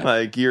rolling. Yeah.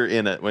 like you're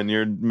in it when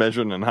you're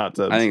measuring in hot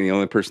tubs. I think the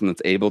only person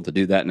that's able to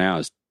do that now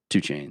is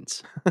 2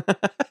 Chainz.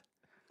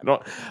 I'm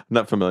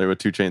not familiar with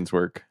 2 Chainz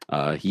work.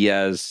 He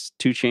has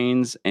 2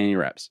 Chainz and he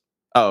raps.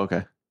 Oh,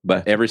 okay.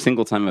 But every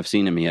single time I've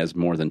seen him, he has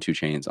more than 2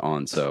 chains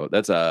on. So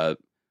that's a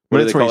But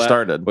that's where he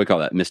started. What do you call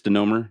that?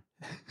 Misnomer?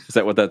 Is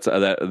that what that's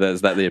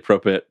is that the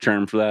appropriate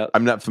term for that?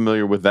 I'm not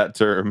familiar with that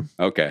term.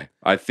 Okay,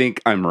 I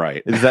think I'm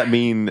right. Does that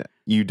mean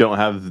you don't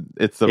have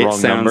it's the wrong number?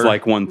 It sounds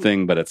like one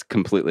thing, but it's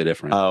completely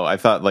different. Oh, I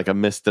thought like a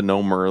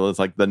misnomer was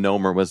like the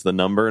nomer was the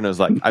number, and it was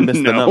like I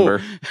missed the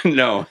number.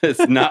 No,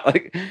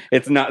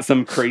 it's not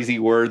some crazy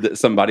word that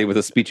somebody with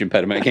a speech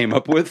impediment came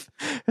up with.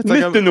 It's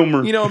like a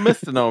misnomer.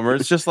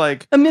 It's just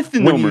like a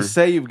misnomer. When you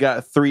say you've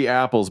got 3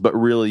 apples, but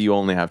really you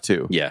only have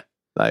 2. Yeah.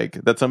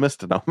 Like, that's a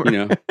misnomer.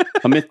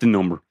 I missed the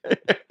number.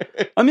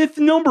 I missed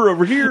the number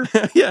over here.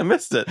 Yeah, I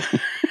missed it.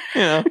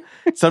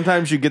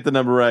 Sometimes you get the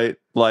number right.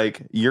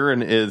 Like,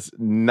 urine is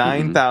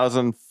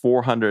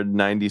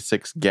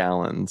 9,496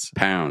 gallons.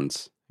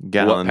 Pounds.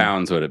 Gallon. What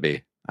pounds would it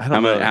be? I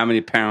don't know. How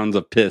many pounds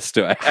of piss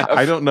do I have?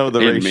 I don't know the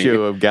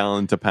ratio of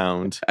gallon to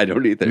pound. I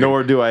don't either.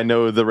 Nor do I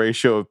know the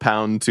ratio of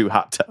pound to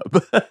hot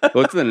tub.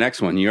 What's the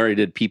next one? You already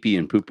did pee-pee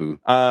and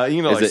poo-poo. Like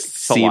saliva.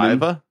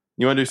 Semen?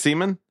 You want to do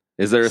semen?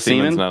 Is there a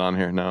Semen's semen? Not on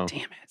here, no.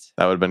 Damn it.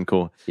 That would have been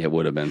cool. Yeah, it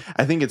would have been.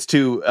 I think it's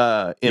too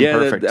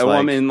imperfect.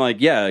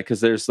 Because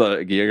there's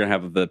you're going to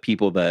have the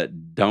people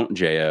that don't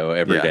JO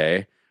every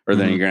day. Or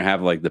then you're going to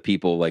have like the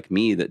people like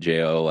me that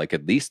JO like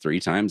at least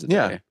 3 times a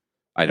day.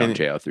 I don't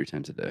JO 3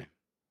 times a day.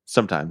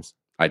 Sometimes.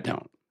 I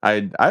don't.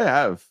 I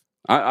have.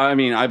 I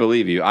mean, I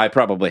believe you. I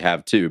probably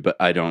have too, but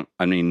I don't.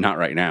 I mean, not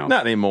right now.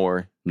 Not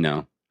anymore.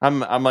 No.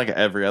 I'm like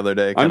every other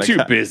day. I'm too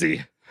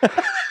busy.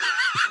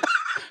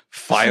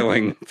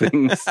 Filing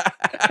things.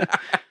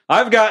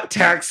 I've got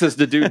taxes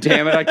to do,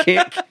 damn it.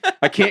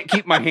 I can't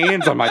keep my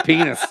hands on my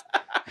penis.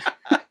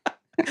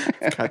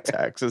 Got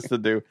taxes to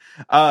do.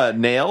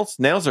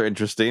 Nails are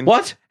interesting.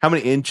 What? How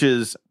many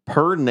inches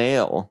per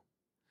nail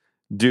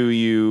do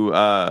you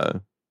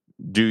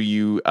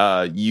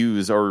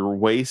use or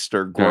waste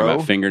or grow?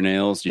 About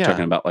fingernails? You're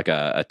talking about like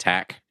a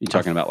tack? You're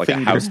talking about like a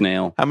house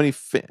nail? How many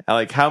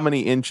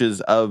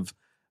inches of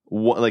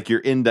like your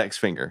index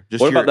finger?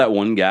 What about that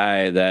one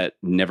guy that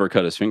never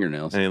cut his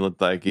fingernails? And he looked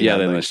like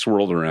they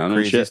swirled around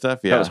crazy and shit.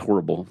 Stuff. Yeah, that was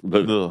horrible.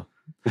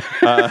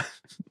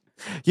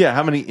 Yeah,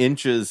 how many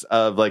inches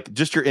of like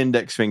just your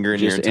index finger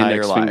in your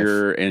entire life?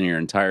 Finger in your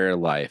entire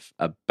life,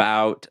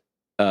 about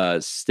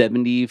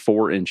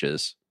 74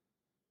 inches.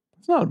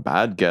 It's not a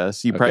bad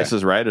guess. You Price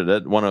is Right at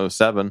it,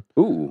 107.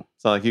 Ooh,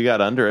 so like you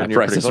got under it, and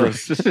you're pretty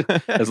close.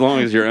 As long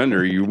as you're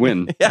under, you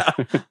win. Yeah,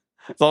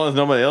 as long as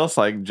nobody else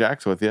like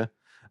jacks with you.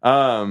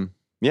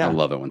 Yeah, I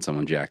love it when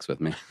someone jacks with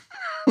me.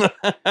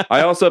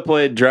 I also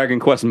played Dragon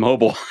Quest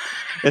Mobile.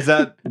 Is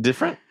that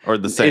different or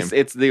the same?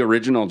 It's the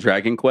original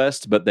Dragon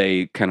Quest, but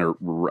they kind of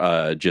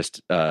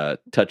just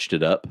touched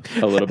it up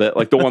a little bit,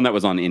 like the one that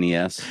was on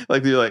NES.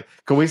 Like you're like,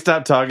 can we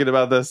stop talking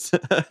about this?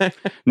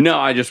 No,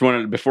 I just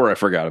wanted before I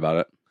forgot about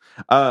it.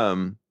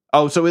 So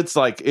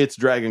it's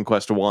Dragon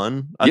Quest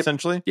 1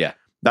 essentially. Yeah,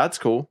 that's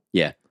cool.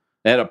 Yeah,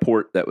 they had a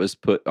port that was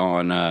put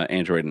on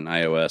Android and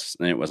iOS,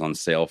 and it was on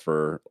sale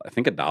for I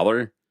think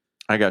 $1.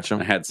 I got you.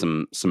 I had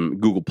some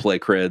Google Play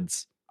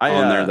creds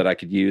on there that I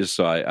could use,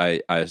 so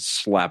I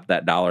slapped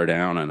that $1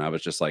 down, and I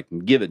was just like,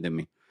 give it to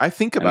me. I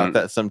think about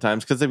that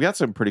sometimes because they've got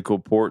some pretty cool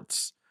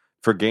ports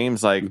for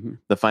games like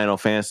the Final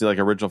Fantasy, like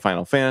original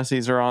Final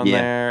Fantasies are on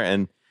there,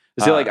 and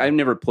see, like I've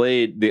never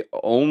played. The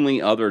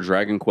only other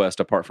Dragon Quest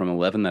apart from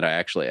 11 that I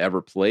actually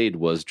ever played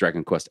was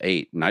Dragon Quest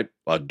 8, and I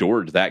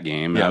adored that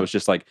game. And I was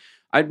just like,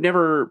 I've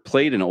never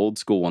played an old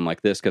school one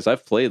like this because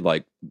I've played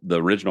like the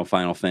original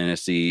Final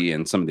Fantasy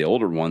and some of the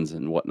older ones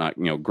and whatnot,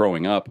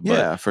 growing up. But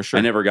yeah, for sure.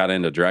 I never got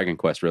into Dragon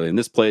Quest really, and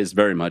this plays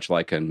very much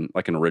like an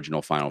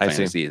original Final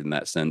Fantasy in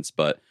that sense.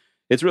 But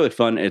it's really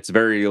fun. It's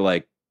very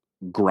like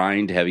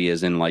grind heavy,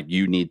 as in like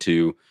you need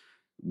to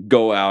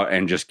go out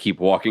and just keep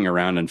walking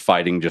around and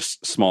fighting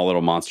just small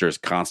little monsters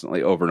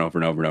constantly over and over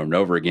and over and over and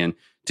over again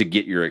to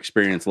get your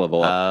experience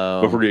level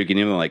up before you can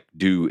even like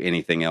do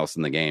anything else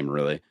in the game.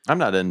 Really, I'm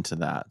not into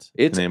that.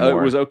 It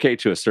was okay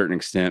to a certain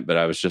extent, but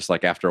I was just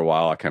like after a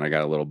while, I kind of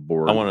got a little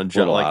bored. I want to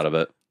jump out of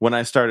it. When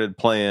I started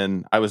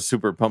playing, I was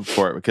super pumped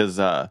for it because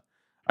I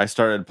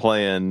started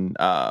playing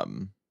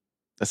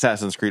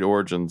Assassin's Creed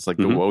Origins, like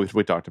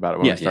we talked about it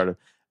when we started,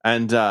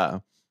 and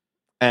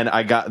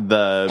I got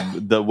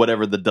the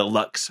whatever the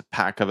deluxe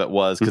pack of it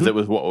was because it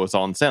was what was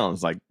on sale. It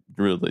was like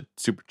really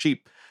super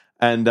cheap.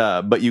 And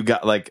but you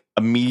got like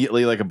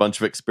immediately like a bunch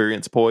of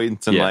experience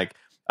points and like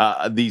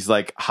these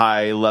like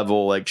high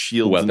level like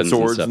shields weapons and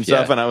swords and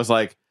stuff. And I was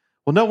like,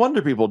 well, no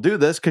wonder people do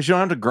this because you don't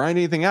have to grind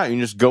anything out. You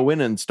can just go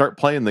in and start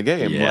playing the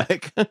game.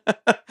 Like,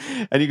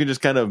 and you can just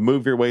kind of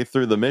move your way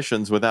through the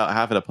missions without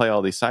having to play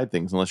all these side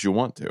things unless you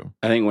want to.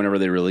 I think whenever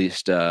they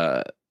released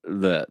the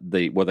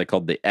what they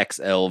called the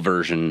XL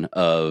version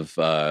of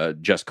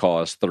Just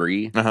Cause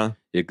 3,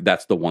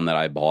 that's the one that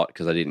I bought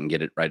because I didn't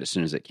get it right as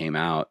soon as it came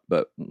out.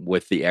 But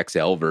with the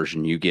XL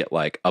version, you get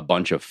like a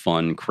bunch of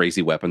fun,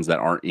 crazy weapons that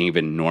aren't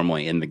even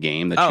normally in the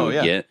game that you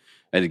would get.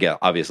 And again,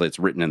 obviously, it's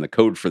written in the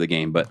code for the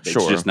game, but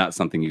it's just not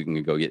something you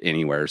can go get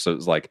anywhere. So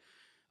it's like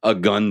a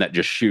gun that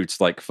just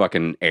shoots like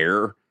fucking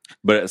air.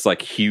 but it's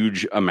like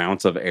huge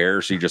amounts of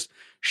air. So you just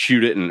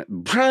shoot it and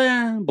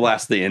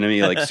blast the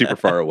enemy like super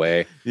far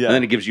away. Yeah. And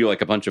then it gives you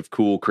like a bunch of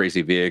cool,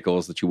 crazy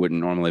vehicles that you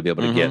wouldn't normally be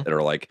able to get that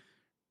are like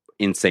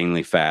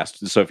insanely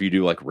fast. So if you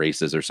do like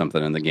races or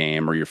something in the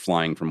game, or you're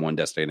flying from one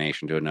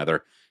destination to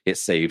another, it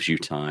saves you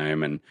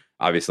time. And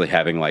obviously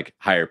having like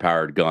higher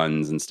powered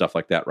guns and stuff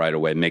like that right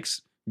away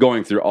makes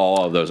going through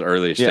all of those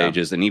early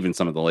stages and even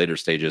some of the later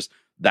stages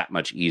that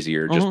much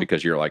easier, just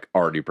because you're like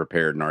already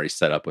prepared and already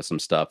set up with some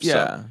stuff. Yeah.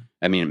 So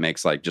I mean, it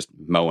makes like just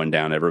mowing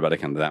down everybody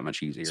kind of that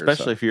much easier.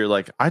 Especially if you're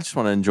like, I just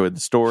want to enjoy the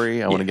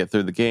story. I want to get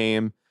through the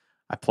game.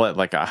 I play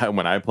like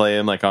when I play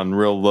him like on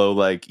real low,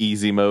 like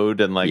easy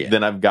mode, and like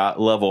then I've got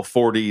level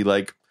 40,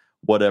 like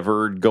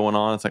whatever going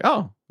on. It's like,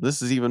 oh,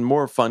 this is even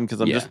more fun because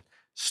I'm just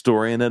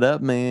storying it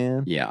up,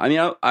 man. Yeah. I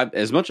mean, I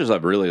as much as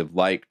I've really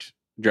liked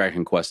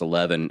Dragon Quest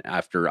XI,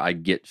 after I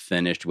get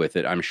finished with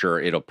it, I'm sure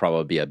it'll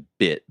probably be a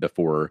bit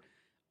before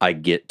I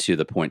get to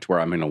the point where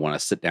I'm going to want to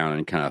sit down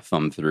and kind of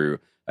thumb through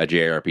a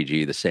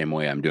JRPG the same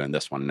way I'm doing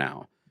this one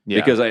now.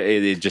 Yeah. Because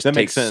it just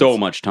takes so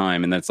much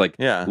time. And that's like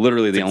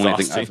literally the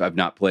only thing I've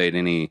not played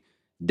any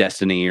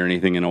Destiny or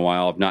anything in a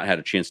while. I've not had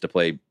a chance to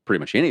play pretty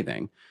much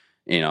anything,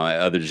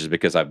 other just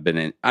because I've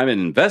been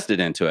invested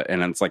into it.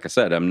 And it's like I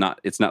said,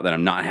 it's not that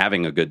I'm not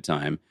having a good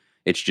time.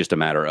 It's just a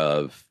matter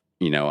of,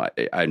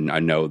 I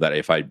know that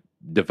if I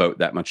devote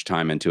that much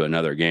time into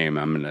another game,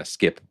 I'm going to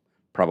skip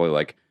probably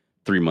like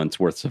 3 months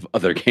worth of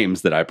other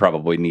games that I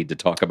probably need to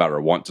talk about or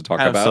want to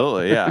talk about.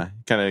 Absolutely, yeah.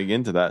 Kind of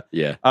into that.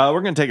 Yeah.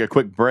 We're going to take a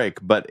quick break,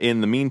 but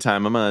in the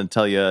meantime, I'm going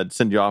to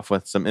send you off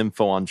with some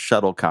info on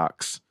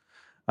shuttlecocks.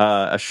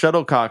 A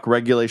shuttlecock,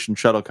 regulation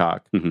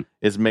shuttlecock,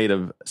 is made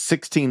of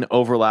 16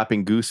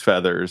 overlapping goose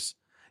feathers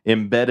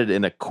embedded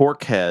in a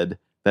cork head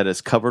that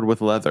is covered with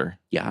leather.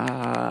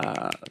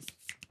 Yeah.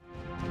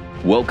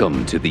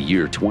 Welcome to the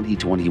year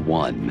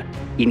 2021.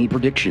 Any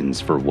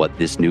predictions for what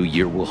this new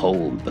year will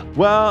hold?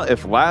 Well,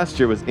 if last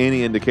year was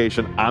any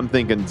indication, I'm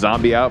thinking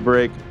zombie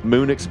outbreak,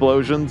 moon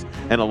explosions,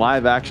 and a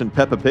live-action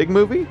Peppa Pig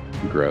movie.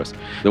 Gross.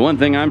 The one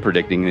thing I'm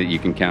predicting that you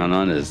can count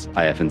on is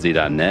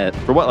ifnz.net.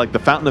 For what, like the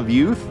Fountain of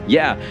Youth?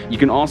 Yeah. You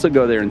can also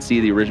go there and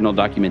see the original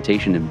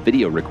documentation and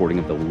video recording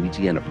of the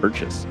Louisiana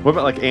Purchase. What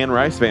about like Anne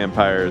Rice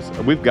vampires?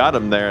 We've got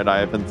them there at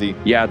IFNZ.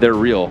 Yeah, they're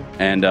real.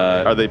 And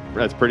are they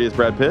as pretty as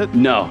Brad Pitt?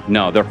 No,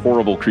 they're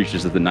horrible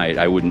creatures of the night.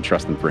 I wouldn't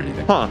trust them for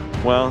anything. Huh.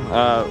 Well,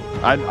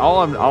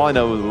 all I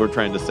know we're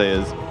trying to say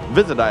is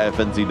visit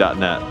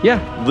ifnz.net.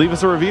 Yeah. Leave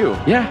us a review.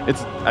 Yeah.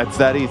 It's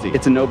that easy.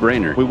 It's a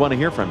no-brainer. We want to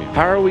hear from you.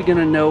 How are we going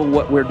to know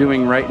what we're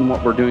doing right and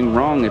what we're doing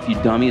wrong if you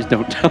dummies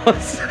don't tell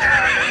us?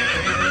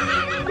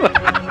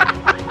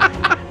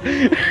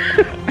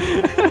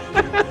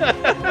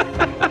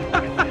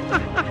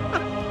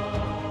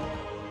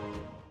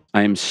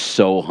 I am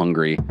so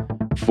hungry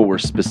for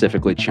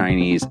specifically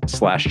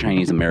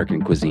Chinese/Chinese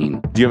American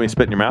cuisine. Do you want me to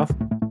spit in your mouth?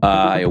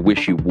 I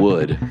wish you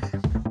would,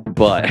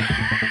 but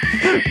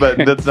but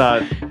that's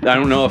not. I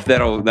don't know if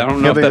that'll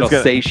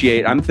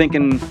satiate. I'm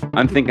thinking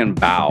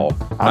bao.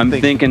 I'm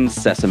thinking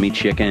sesame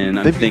chicken.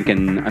 I'm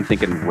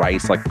thinking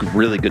rice, like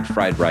really good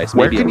fried rice.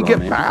 Where can you get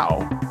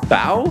bao?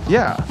 Bao?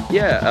 Yeah.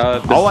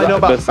 All I know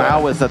about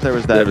bao is that there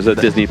was a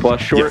Disney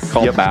Plus short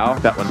called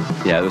Bao. That one.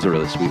 Yeah, it was a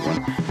really sweet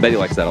one. Betty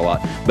likes that a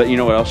lot. But you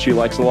know what else she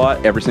likes a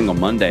lot? Every single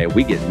Monday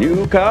we get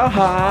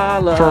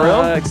Nuka-Hala. For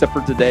real? Except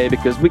for today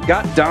because we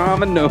got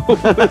Domino's.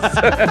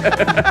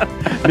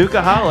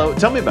 Nuka-Hala.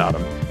 Tell me about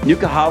them.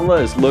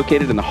 Nuka-Hala is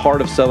located in the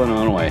heart of Southern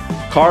Illinois.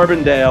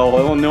 Carbondale,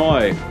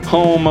 Illinois,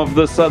 home of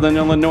the Southern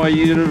Illinois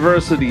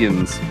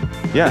Universityans.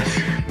 Yes.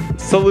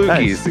 Salukis,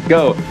 nice.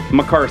 Go.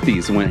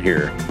 McCarthy's went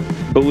here.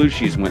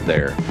 Belushi's went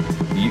there.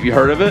 You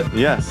heard of it?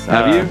 Yes.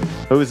 Have you?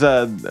 It was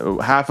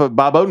half of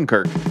Bob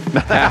Odenkirk.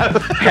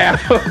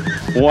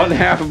 One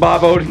half of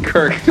Bob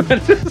Odenkirk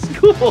went to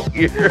school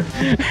here,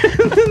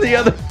 and then the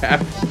other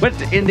half went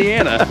to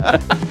Indiana.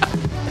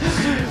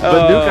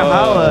 But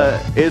Nuka-Hala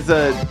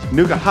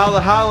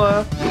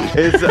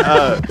is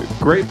a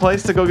great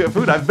place to go get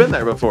food. I've been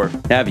there before.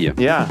 Have you?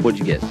 Yeah. What'd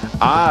you get?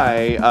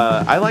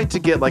 I like to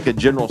get like a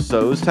General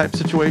Tso's type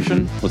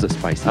situation. Was it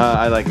spicy?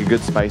 I like a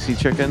good spicy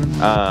chicken.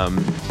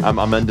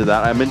 I'm into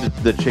that. I'm into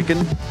the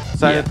chicken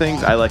side of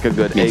things. I like a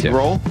good egg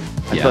roll.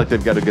 I feel like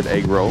they've got a good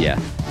egg roll. Yeah.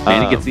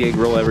 Andy gets the egg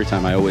roll every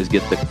time. I always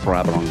get the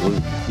crab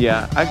rangoon.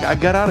 Yeah, I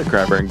got out of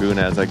crab rangoon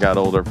as I got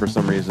older for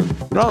some reason.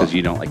 Because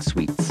you don't like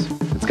sweets.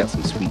 It's got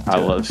some sweet to I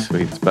it. love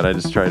sweets, but I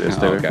just try to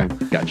stay away from.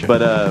 Gotcha.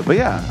 But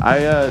yeah,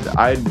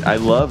 I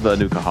love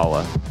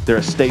Nuka-Hala. They're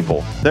a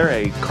staple. They're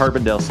a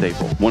Carbondale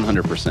staple.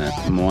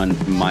 100%.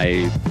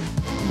 My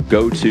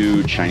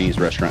go-to Chinese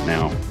restaurant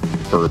now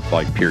for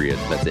like period.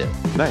 That's it.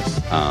 Nice.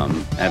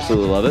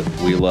 Absolutely love it.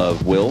 We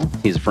love Will.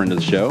 He's a friend of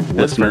the show,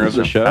 listener of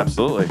the show.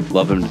 Absolutely.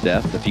 Love him to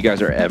death. If you guys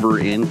are ever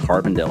in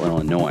Carbondale,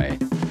 Illinois,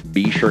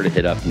 be sure to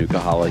hit up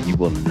Nuka-Hala. You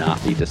will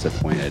not be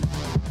disappointed.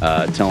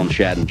 Tell him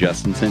Shad and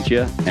Justin sent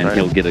you, and right.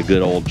 he'll get a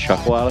good old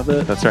chuckle out of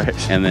it. That's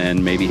right. And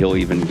then maybe he'll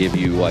even give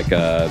you like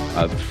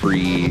a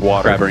free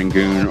Water. crab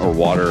rangoon or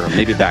water, or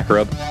maybe back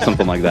rub,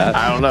 something like that.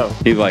 I don't know.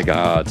 He's like,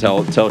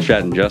 tell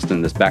Shad and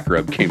Justin this back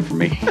rub came from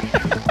me.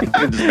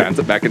 And just bounce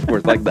it back and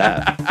forth like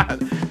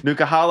that.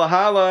 Nuka-Hala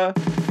Hala.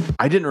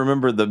 I didn't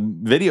remember the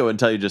video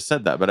until you just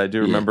said that, but I do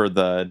remember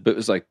the. But it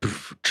was like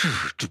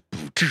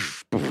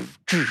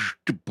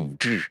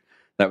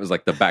that was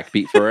like the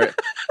backbeat for it.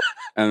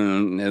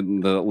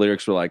 And the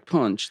lyrics were like,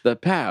 punch the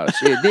pouch,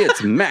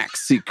 it's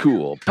maxi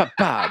cool. And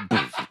I've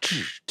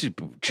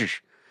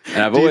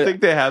Do you always,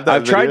 think they have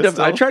that?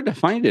 I tried to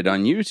find it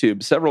on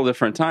YouTube several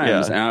different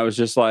times, and I was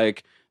just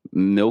like,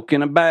 milk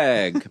in a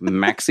bag,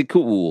 maxi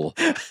cool,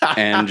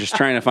 and just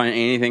trying to find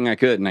anything I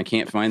could, and I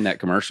can't find that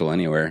commercial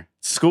anywhere.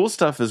 School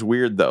stuff is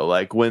weird though.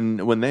 Like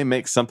when they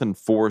make something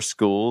for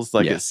schools,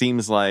 like it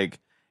seems like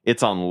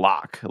it's on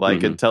lock,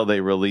 like until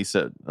they release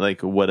it,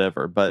 like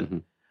whatever. But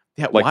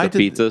yeah, like why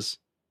the pizzas.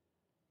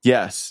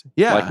 Yes,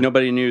 yeah. Like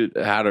nobody knew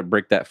how to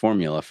break that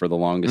formula for the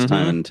longest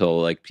time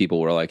until like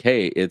people were like,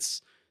 "Hey,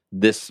 it's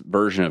this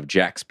version of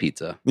Jack's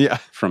Pizza." Yeah,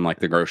 from like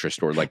the grocery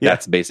store. Like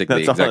that's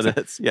basically all it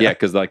is. Yeah,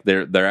 because like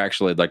they're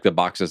actually like the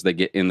boxes they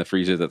get in the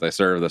freezer that they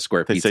serve the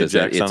square pizzas.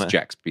 It's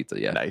Jack's Pizza.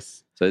 Yeah,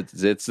 nice. So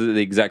it's the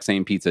exact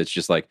same pizza. It's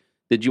just like,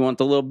 did you want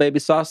the little baby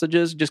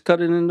sausages? Just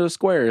cut it into a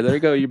square. There you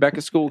go. You're back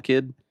at school,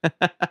 kid.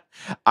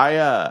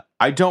 I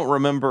don't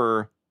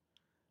remember.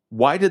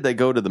 Why did they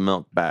go to the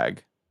milk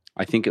bag?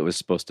 I think it was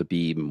supposed to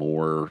be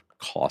more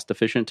cost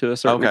efficient to a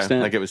certain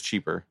extent. Like it was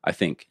cheaper. I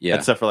think, yeah.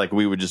 Except for like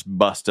we would just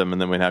bust them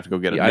and then we'd have to go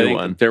get a I new think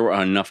one. There were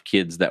enough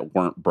kids that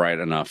weren't bright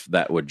enough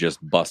that would just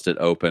bust it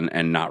open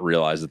and not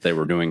realize that they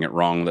were doing it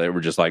wrong. They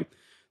were just like,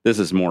 this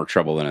is more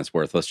trouble than it's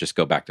worth. Let's just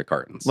go back to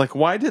cartons. Like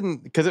why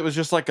didn't, because it was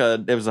just like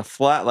it was a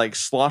flat like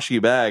sloshy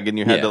bag and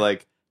you had to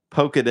like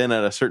poke it in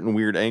at a certain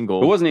weird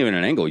angle. It wasn't even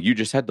an angle. You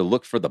just had to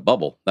look for the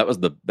bubble. That's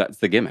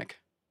the gimmick.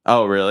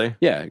 Oh, really?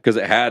 Yeah, because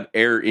it had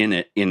air in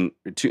it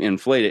to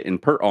inflate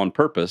it on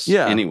purpose.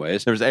 Yeah.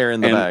 Anyways, there was air in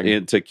the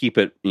bag to keep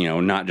it,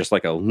 not just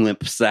like a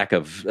limp sack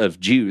of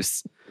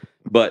juice,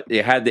 but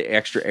it had the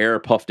extra air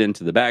puffed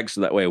into the bag,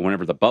 so that way,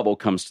 whenever the bubble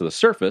comes to the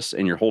surface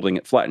and you're holding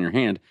it flat in your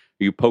hand,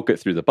 you poke it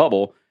through the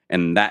bubble,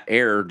 and that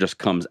air just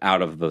comes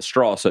out of the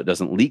straw, so it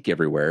doesn't leak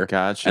everywhere.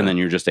 Gotcha. And then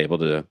you're just able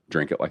to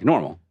drink it like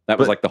normal. That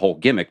was like the whole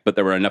gimmick. But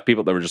there were enough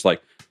people that were just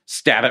like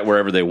stab it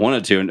wherever they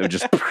wanted to, and it would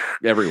just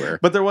everywhere.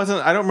 But there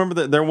wasn't. I don't remember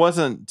that there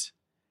wasn't.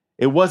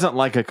 It wasn't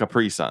like a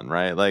Capri Sun,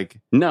 right? Like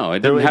no, it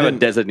didn't have a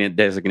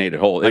designated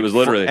hole. It was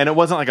literally, and it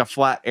wasn't like a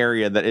flat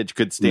area that it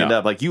could stand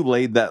up. Like you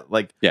laid that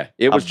like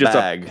it was just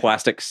bag a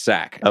plastic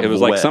sack. It was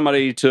like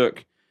somebody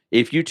took.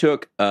 If you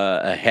took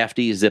a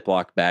hefty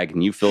Ziploc bag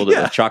and you filled it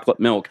with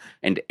chocolate milk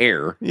and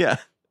air,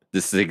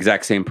 this is the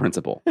exact same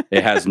principle.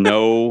 It has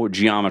no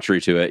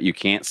geometry to it. You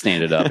can't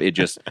stand it up. It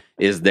just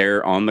is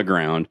there on the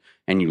ground,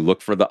 and you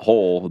look for the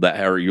hole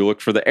or you look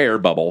for the air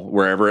bubble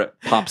wherever it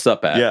pops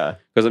up at. Yeah.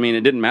 Because, I mean,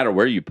 it didn't matter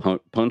where you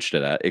punched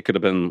it at. It could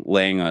have been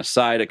laying on a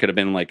side. It could have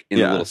been like in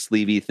the little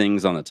sleevey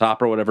things on the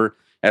top or whatever.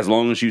 As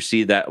long as you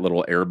see that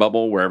little air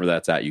bubble, wherever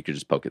that's at, you could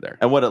just poke it there.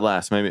 And what it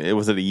lasts? Maybe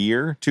was it a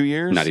year, 2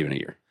 years? Not even a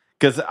year.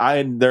 Because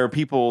there are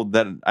people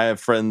that I have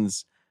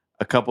friends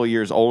a couple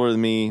years older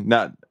than me,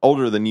 not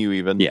older than you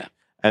even. Yeah.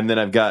 And then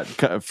I've got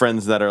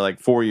friends that are like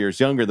 4 years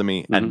younger than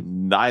me,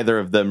 and neither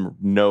of them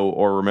know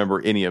or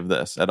remember any of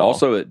this at all.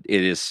 Also, it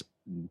is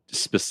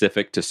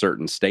specific to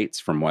certain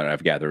states from what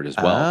I've gathered as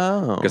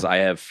well. Because I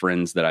have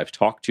friends that I've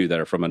talked to that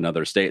are from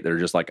another state that are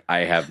just like,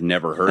 I have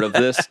never heard of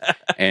this.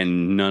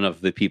 And none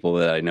of the people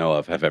that I know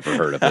of have ever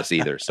heard of this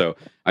either. So,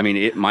 I mean,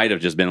 it might have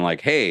just been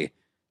like, hey,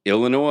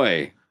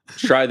 Illinois,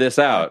 try this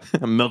out.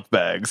 Milk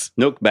bags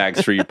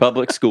for your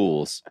public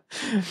schools.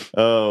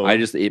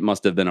 It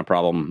must have been a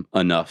problem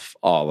enough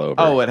all over.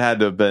 Oh, it had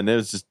to have been. It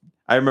was just,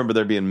 I remember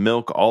there being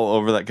milk all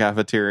over that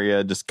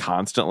cafeteria just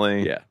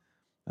constantly. Yeah.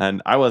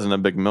 And I wasn't a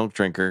big milk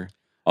drinker.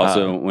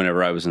 Also,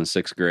 whenever I was in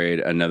 6th grade,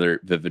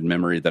 another vivid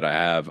memory that I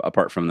have,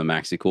 apart from the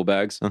Maxi Cool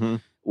bags,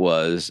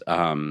 was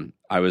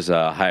I was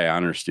a high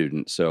honor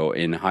student. So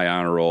in high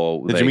honor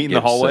roll, did you meet in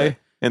the hallway,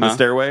 in the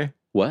stairway?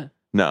 What?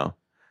 No.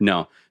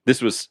 This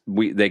was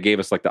they gave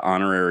us like the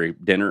honorary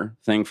dinner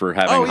thing for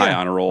having high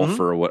honor roll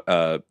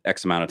for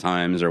X amount of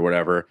times or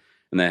whatever.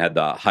 And they had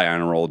the high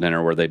honor roll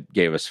dinner where they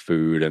gave us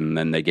food, and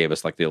then they gave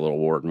us like the little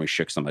award, and we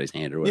shook somebody's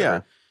hand or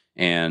whatever.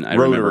 Yeah. And I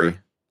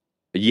remember,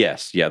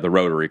 the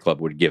Rotary Club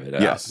would give it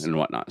out and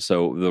whatnot.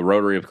 So the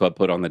Rotary Club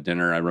put on the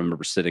dinner. I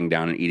remember sitting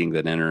down and eating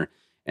the dinner,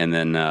 and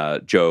then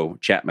Joe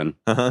Chapman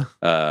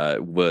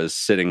was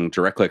sitting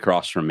directly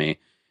across from me,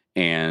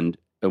 and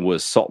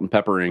was salt and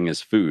peppering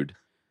his food,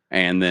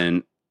 and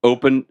then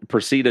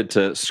proceeded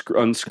to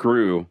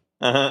unscrew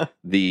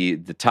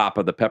the top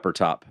of the pepper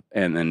top,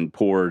 and then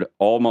poured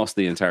almost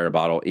the entire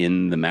bottle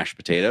in the mashed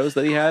potatoes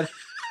that he had,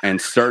 and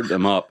stirred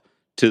them up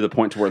to the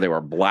point to where they were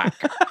black.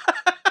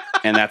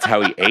 and that's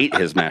how he ate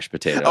his mashed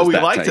potatoes. Oh, he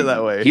That's liked how it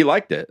that way. He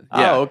liked it.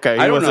 Yeah. Oh, okay.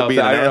 He I don't wasn't know. being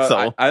an I don't know.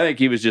 asshole. I think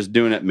he was just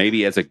doing it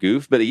maybe as a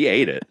goof, but he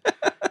ate it.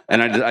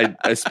 And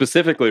I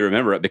specifically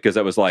remember it because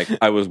I was like,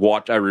 I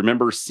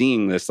remember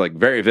seeing this like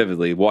very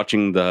vividly,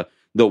 watching the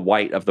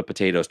white of the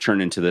potatoes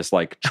turn into this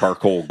like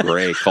charcoal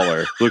gray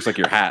color. It looks like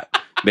your hat,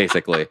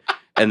 basically.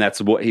 And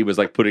that's what he was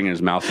like putting in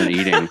his mouth and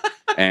eating.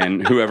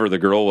 And whoever the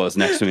girl was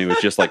next to me was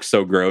just like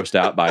so grossed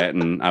out by it.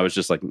 And I was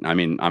just like, I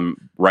mean,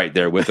 I'm right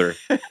there with her.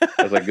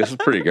 I was like, this is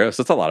pretty gross.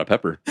 That's a lot of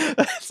pepper.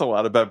 That's a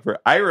lot of pepper.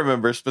 I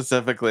remember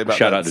specifically about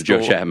Shout that out to school.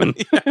 Joe Chapman.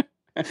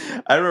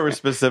 I remember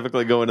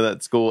specifically going to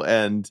that school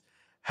and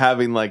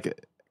having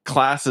like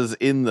classes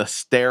in the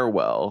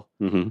stairwell.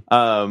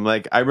 Mm-hmm.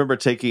 Like I remember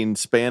taking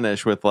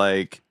Spanish with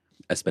like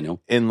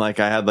Espanol. in like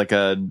I had like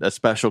a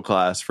special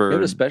class for You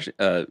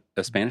had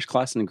a Spanish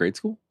class in grade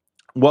school?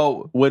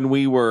 well when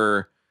we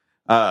were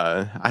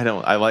I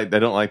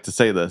don't like to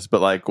say this,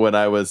 but like when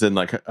I was in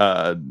like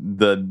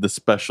the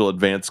special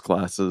advanced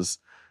classes.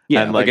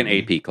 Yeah, and like an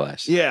AP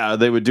class. Yeah,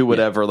 they would do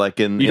whatever like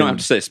in You don't have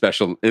to say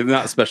special,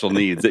 not special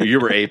needs.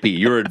 You were AP.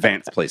 You were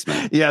advanced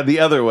placement. Yeah,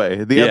 the other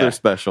way, the other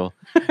special.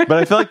 But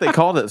I feel like they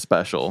called it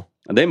special.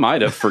 They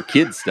might have for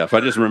kids stuff. I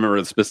just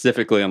remember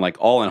specifically on like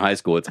all in high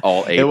school, it's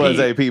all AP. It was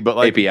AP, but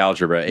like AP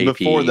algebra, AP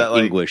before that,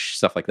 like, English,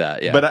 stuff like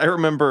that. Yeah. But I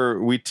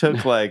remember we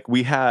took like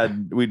we'd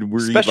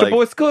read Special like,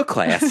 boys school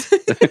class.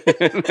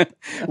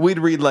 we'd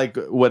read like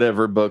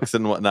whatever books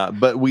and whatnot,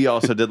 but we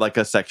also did like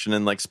a section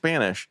in like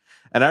Spanish.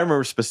 And I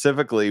remember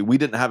specifically we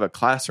didn't have a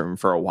classroom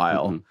for a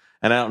while. Mm-hmm.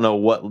 And I don't know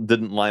what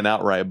didn't line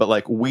out right, but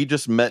like we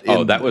just met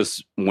in that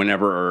was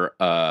whenever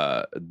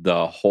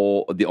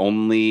the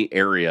only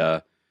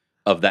area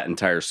of that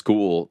entire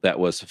school that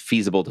was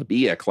feasible to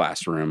be a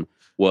classroom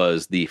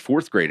was the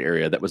 4th grade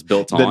area that was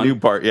built on the new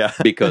part, yeah.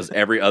 because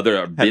every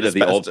other bit of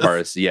the old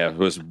asbestos. parts,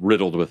 was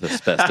riddled with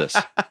asbestos.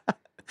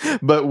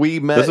 But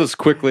we met. This is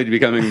quickly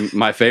becoming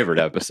my favorite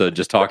episode,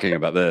 just talking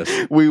about this.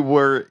 We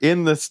were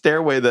in the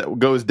stairway that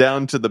goes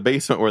down to the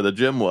basement where the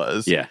gym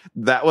was. Yeah.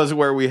 That was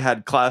where we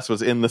had class,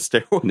 was in the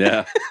stairway.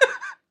 Yeah.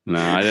 No,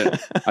 I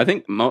didn't. I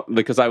think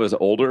because I was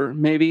older,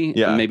 maybe.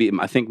 Yeah. Maybe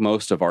I think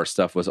most of our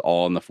stuff was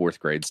all in the 4th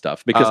grade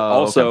stuff.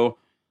 Because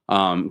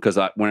because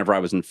whenever I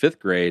was in 5th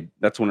grade,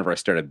 that's whenever I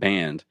started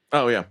band.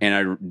 Oh, yeah. And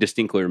I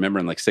distinctly remember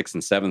in like 6th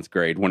and 7th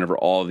grade, whenever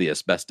all of the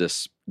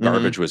asbestos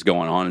garbage was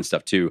going on and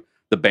stuff too,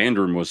 the band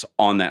room was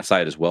on that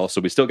side as well.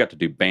 So we still got to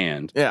do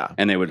band. Yeah.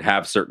 And they would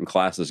have certain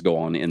classes go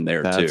on in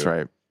there too. That's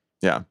right.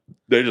 Yeah.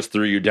 They just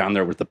threw you down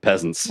there with the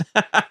peasants.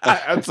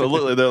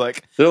 Absolutely. They're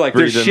like, They're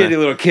breathing shitty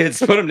little kids.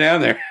 Put them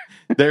down there.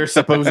 they're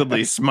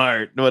supposedly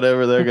smart,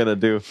 whatever they're going to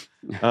do.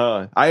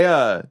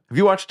 Have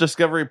you watched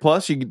Discovery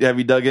Plus? Have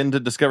you dug into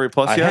Discovery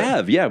Plus yet? I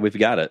have. Yeah, we've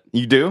got it.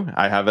 You do?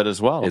 I have it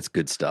as well. It's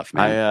good stuff,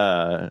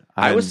 man.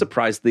 I was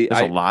surprised there's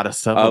a lot of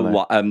stuff on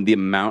there. The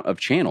amount of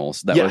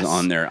channels that was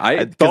on there.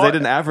 Because they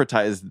didn't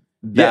advertise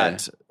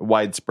that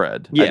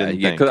widespread. Yeah,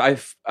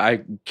 because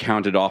I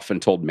counted off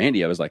and told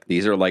Mandy, I was like,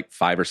 these are like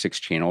 5 or 6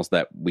 channels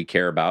that we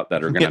care about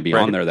that are going to be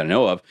on there that I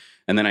know of.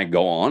 And then I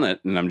go on it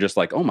and I'm just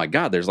like, oh my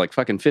God, there's like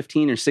fucking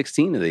 15 or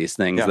 16 of these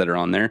things that are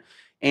on there.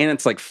 And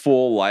it's like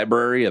full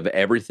library of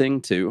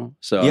everything too.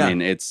 So I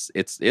mean, it's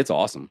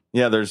awesome.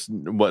 Yeah, there's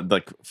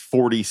like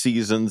 40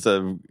 seasons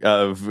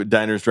of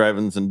diners,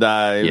 drive-ins, and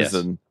dives,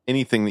 and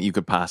anything that you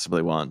could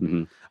possibly want.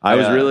 Mm-hmm. I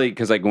was really,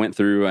 because I went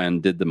through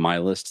and did the My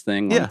List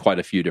thing on quite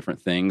a few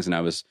different things, and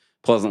I was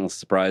pleasantly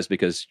surprised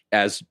because,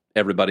 as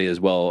everybody is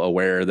well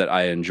aware, that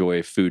I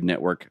enjoy Food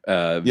Network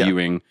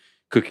viewing,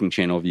 Cooking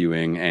Channel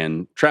viewing,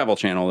 and Travel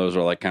Channel. Those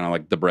are like kind of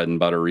like the bread and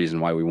butter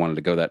reason why we wanted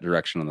to go that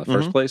direction in the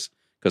first place,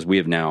 because we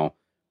have now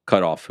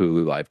cut off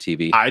Hulu Live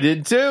TV. I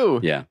did too.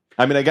 Yeah.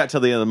 I mean, I got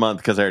till the end of the month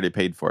because I already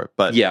paid for it.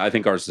 But yeah, I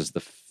think ours is the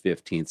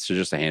 15th, so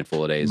just a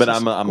handful of days. But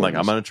I'm going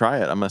to try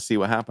it. I'm going to see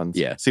what happens.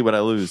 Yeah. See what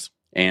I lose.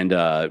 And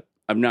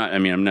I'm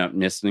not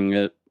missing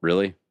it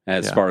really.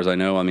 As far as I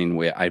know, I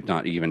mean, I've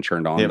not even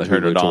turned on the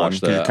Hulu to watch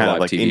the kind live of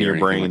like TV in your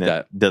brain. like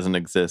that. It doesn't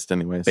exist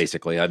anyways.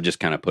 Basically, I've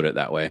just kind of put it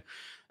that way.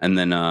 And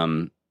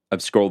then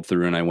I've scrolled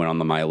through and I went on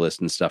the My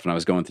List and stuff, and I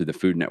was going through the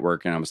Food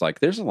Network, and I was like,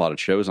 there's a lot of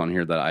shows on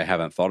here that I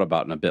haven't thought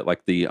about in a bit,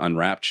 like the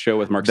Unwrapped show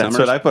with Mark Summers.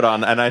 That's what I put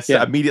on, and I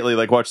immediately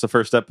like watched the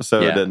first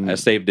episode. Yeah, and I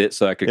saved it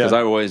so I could, because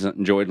I always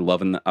enjoyed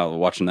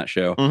watching that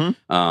show.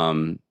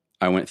 Mm-hmm.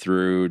 I went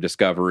through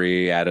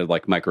Discovery, added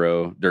like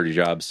micro dirty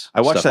jobs.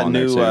 I watched that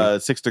new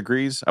 6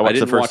 Degrees. I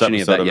didn't watch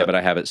any of that yet, but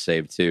I have it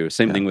saved too.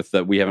 Same thing with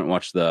we haven't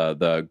watched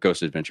the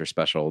Ghost Adventure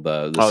special,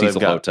 the Cecil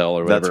Hotel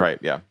or whatever. That's right.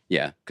 Yeah,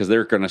 yeah, because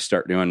they're going to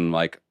start doing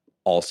like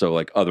also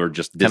like other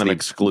just Disney kind of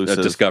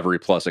exclusive Discovery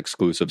Plus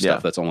exclusive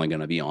stuff that's only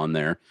going to be on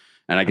there.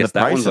 And I guess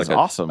that one's like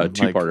awesome. A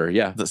two-parter.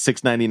 Yeah, the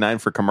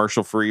 $6.99 for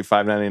commercial free,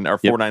 $5.99 or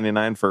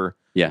 $4.99 for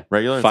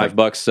regular. $5,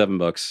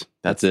 $7.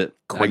 That's it.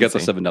 Crazy. I got the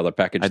 $7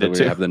 package that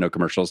we have the no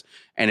commercials,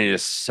 and it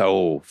is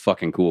so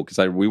fucking cool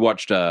because we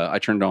watched. I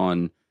turned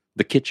on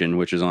The Kitchen,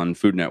 which is on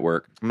Food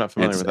Network. I'm not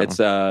familiar with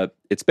that.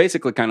 It's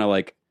basically kind of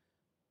like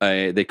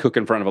they cook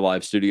in front of a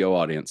live studio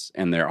audience,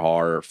 and there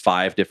are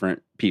 5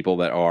 different people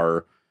that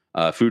are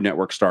Food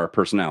Network star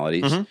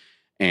personalities. Mm-hmm.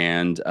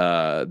 and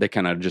they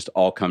kind of just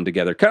all come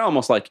together, kind of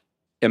almost like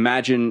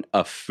imagine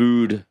a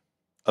food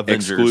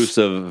Avengers.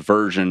 exclusive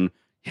version.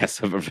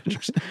 Yes, of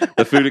Avengers.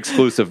 The food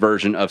exclusive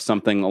version of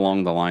something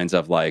along the lines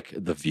of like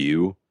The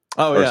View.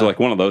 Oh, Or yeah. so like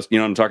one of those, you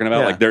know what I'm talking about?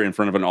 Yeah. Like they're in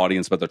front of an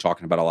audience, but they're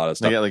talking about a lot of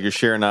stuff. They got like your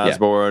Sharon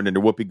Osbourne and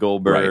your Whoopi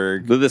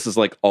Goldberg. Right. But this is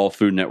like all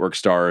Food Network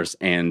stars,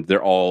 and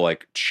they're all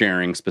like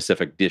sharing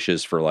specific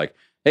dishes for like,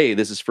 hey,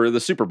 this is for the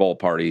Super Bowl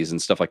parties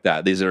and stuff like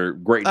that. These are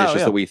great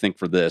dishes that we think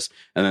for this.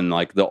 And then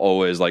like they'll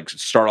always like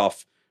start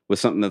off with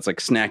something that's like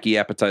snacky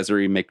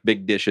appetizer, make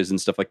big dishes and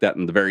stuff like that.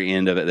 And the very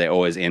end of it, they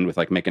always end with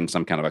like making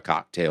some kind of a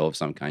cocktail of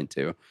some kind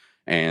too.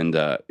 And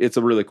it's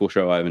a really cool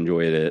show. I've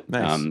enjoyed it.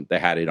 Nice. They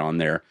had it on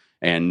there.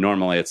 And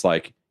normally it's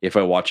like, if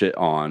I watch it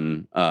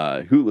on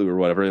Hulu or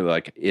whatever,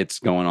 like it's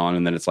going on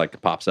and then it's like,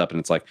 it pops up and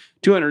it's like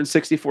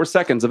 264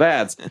 seconds of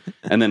ads.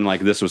 And then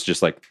like, this was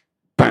just like,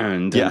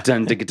 bang, dun,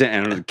 dun, dun, dun,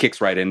 and it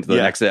kicks right into the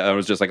next. I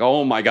was just like,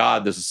 oh my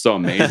God, this is so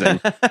amazing.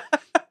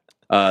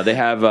 They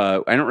have,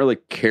 I don't really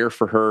care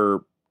for her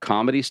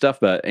comedy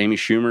stuff, but Amy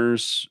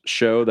Schumer's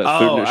show, that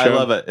Food Network show. I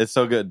love it. It's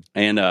so good.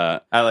 And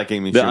I like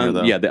Amy Schumer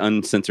though. Yeah, the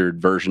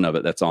uncensored version of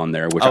it that's on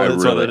there, which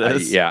that's what it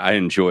is? I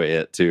enjoy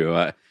it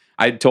too.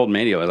 I told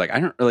Mandy, I was like, I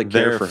don't really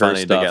care for her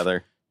stuff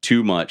together.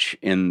 too much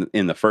in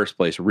the first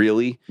place,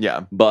 really.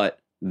 Yeah. But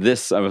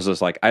this, I was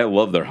just like, I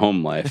love their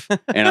home life,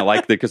 and I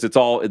like it because it's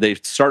all they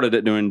started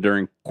it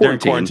during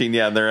quarantine.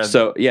 Yeah, they're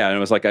So yeah, and it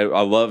was like I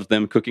love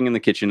them cooking in the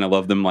kitchen. I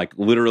love them like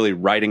literally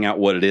writing out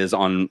what it is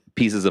on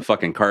pieces of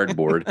fucking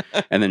cardboard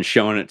and then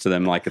showing it to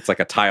them like it's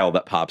like a tile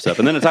that pops up,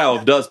 and then a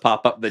tile does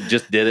pop up that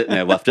just did it and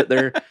I left it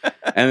there,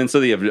 and then so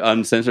the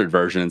uncensored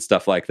version and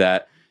stuff like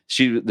that.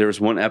 There was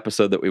one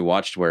episode that we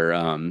watched where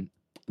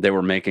they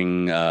were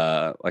making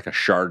like a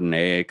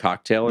Chardonnay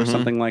cocktail or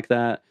something like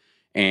that.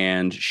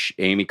 And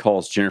Amy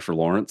calls Jennifer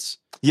Lawrence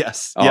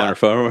on her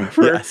phone or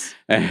whatever. Yes.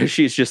 And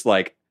she's just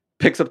like,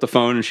 picks up the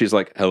phone and she's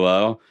like,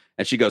 hello.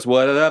 And she goes,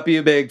 what up,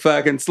 you big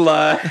fucking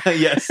slut?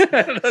 Yes.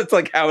 That's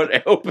like how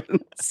it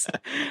opens.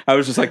 I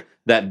was just like,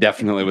 that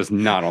definitely was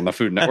not on the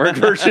Food Network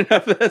version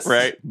of this.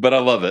 Right. But I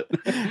love it.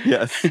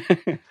 Yes.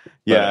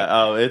 Yeah.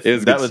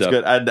 That was stuff.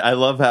 good. I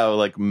love how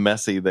like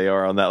messy they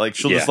are on that. Like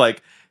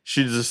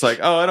she's just like,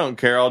 oh, I don't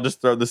care. I'll just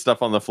throw this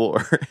stuff on the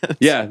floor.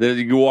 Yeah,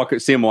 you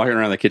see them walking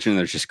around the kitchen and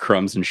there's just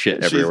crumbs and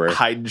shit everywhere. She's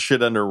hiding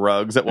shit under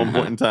rugs at one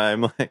point in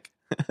time. Like,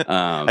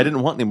 I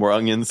didn't want any more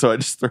onions, so I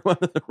just threw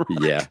under the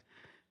rug. Yeah.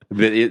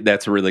 But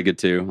that's really good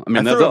too. I mean,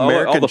 I that's threw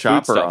American all the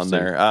Chopper food on stuff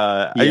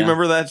there. too. You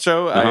remember that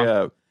show?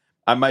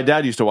 Uh-huh. My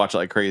dad used to watch it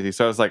like crazy,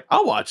 so I was like,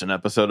 I'll watch an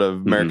episode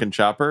of American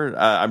Chopper.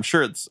 I'm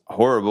sure it's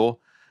horrible.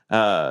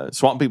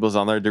 Swamp People's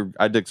on there.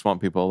 I dig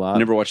Swamp People a lot. I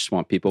never watched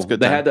Swamp People. It's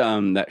good They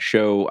time. had that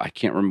show. I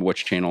can't remember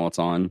which channel it's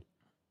on.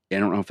 I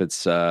don't know if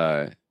it's.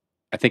 I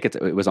think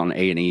it was on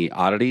A&E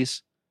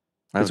Oddities.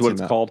 That's what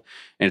it's called.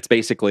 And it's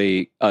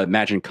basically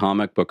imagine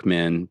comic book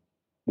men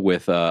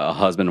with a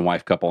husband and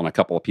wife couple and a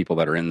couple of people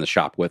that are in the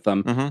shop with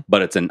them.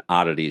 But it's an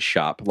oddities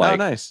shop. Like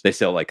nice. They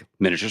sell like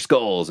miniature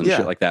skulls and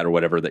shit like that or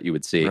whatever that you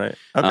would see. Right.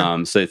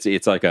 Okay. So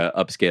it's like a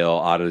upscale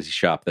oddity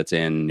shop that's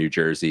in New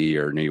Jersey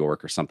or New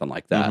York or something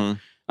like that.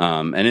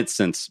 And it's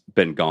since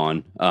been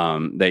gone.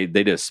 They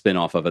did a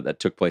spin-off of it that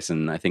took place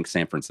in, I think,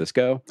 San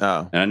Francisco.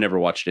 Oh. And I never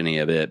watched any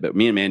of it. But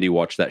me and Mandy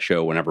watched that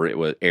show whenever it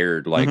was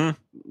aired, like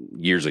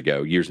years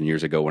and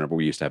years ago, whenever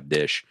we used to have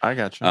Dish. I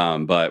got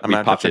you. But we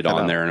popped it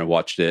on there and I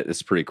watched it.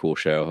 It's a pretty cool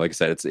show. Like I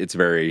said, it's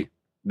very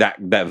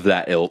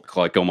that ilk,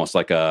 like almost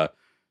like a.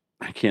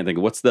 I can't think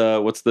of what's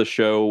the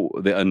show,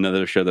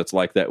 another show that's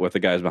like that with the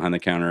guys behind the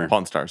counter.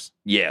 Pawn Stars.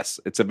 Yes,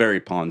 it's a very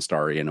Pawn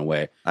Starry in a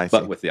way,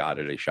 but with the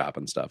oddity shop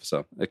and stuff.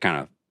 So it kind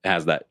of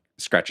has that,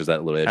 scratches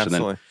that little itch.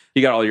 Absolutely. And then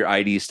you got all your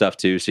ID stuff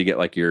too. So you get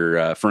like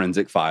your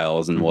forensic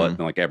files and and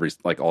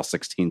like all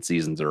 16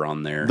 seasons are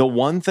on there. The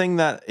one thing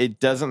that it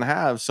doesn't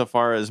have so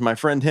far is my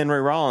friend Henry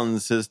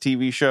Rollins, his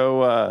TV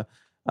show,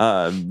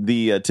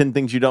 the 10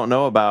 Things You Don't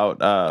Know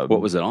About.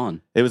 What was it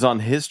on? It was on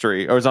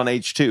History, or it was on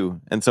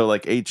H2, and so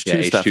like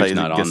H2 stuff H2's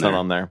not gets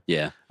on there.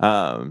 Yeah.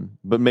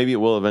 But maybe it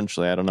will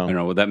eventually. I don't know. I don't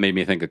know. That made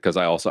me think because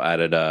I also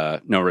added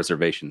No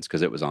Reservations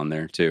because it was on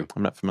there too.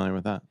 I'm not familiar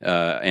with that.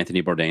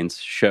 Anthony Bourdain's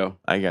show.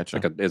 I got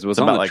you. It was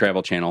on the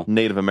Travel Channel.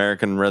 Native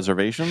American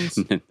reservations.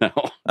 No,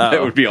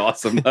 that would be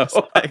awesome though.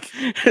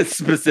 It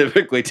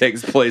specifically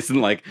takes place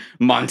in like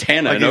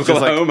Montana and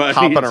Oklahoma. Just,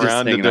 like, hopping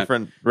around to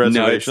different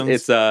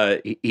reservations.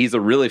 No, he's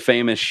a really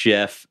famous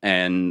chef,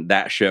 and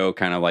that show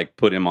kind of like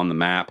put him on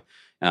the map.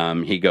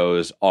 He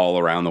goes all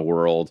around the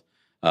world.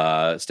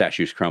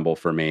 Statues crumble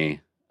for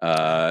me.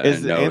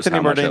 Is Anthony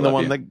Bourdain the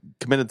one that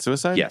committed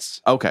suicide?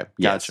 Yes. Okay,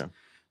 gotcha.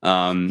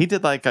 Yes. He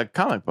did like a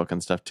comic book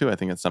and stuff too, I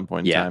think, at some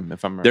point in time.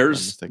 If I'm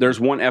there's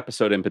one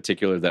episode in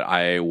particular that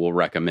I will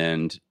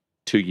recommend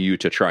to you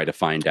to try to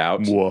find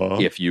out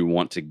if you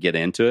want to get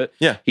into it.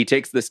 Yeah. He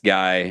takes this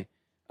guy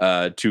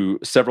to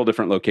several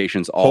different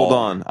locations. Hold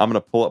on, I'm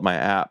gonna pull up my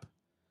app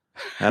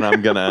and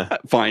I'm gonna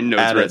find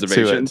No's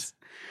Reservations.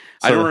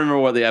 I don't remember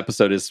what the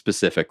episode is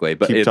specifically,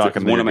 but it's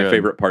one of my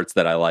favorite parts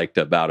that I liked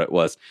about it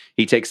was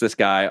he takes this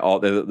guy,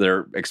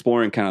 they're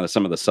exploring kind of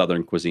some of the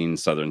southern cuisine,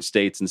 southern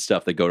states and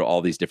stuff. They go to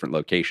all these different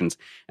locations,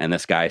 and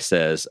this guy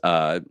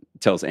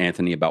tells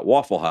Anthony about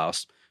Waffle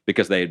House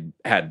because they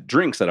had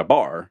drinks at a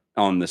bar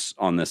on this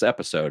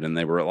episode, and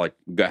they were like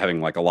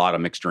having like a lot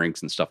of mixed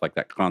drinks and stuff like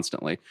that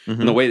constantly.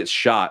 And the way it's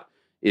shot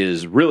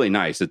is really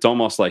nice. It's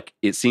almost like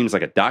it seems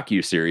like a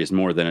docu-series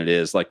more than it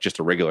is like just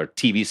a regular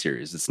TV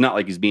series. It's not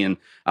like he's being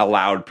a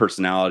loud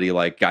personality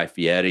like Guy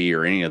Fieri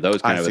or any of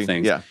those kind of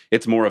things. Yeah.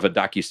 It's more of a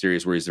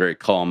docu-series where he's very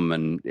calm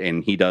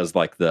and he does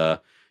like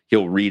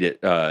he'll read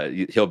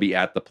it. He'll be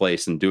at the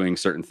place and doing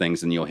certain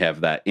things, and you'll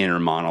have that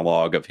inner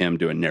monologue of him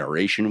doing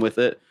narration with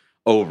it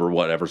over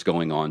whatever's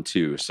going on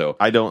too. So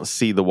I don't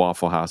see the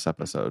Waffle House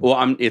episode.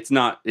 Well, it's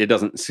not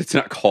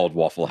called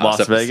Waffle House.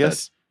 Las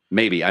Vegas?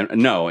 Maybe.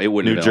 No, it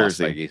wouldn't New have been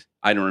Jersey. Las Vegas.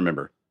 I don't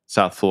remember.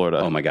 South Florida.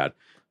 Oh my God.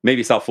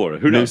 Maybe South Florida.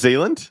 Who knows? New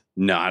Zealand?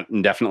 No,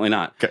 definitely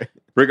not. Okay.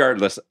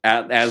 Regardless,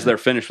 as they're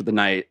finished with the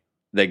night,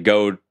 they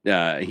go,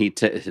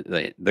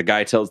 the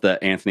guy tells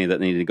Anthony that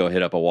they need to go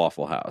hit up a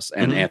Waffle House.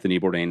 And Anthony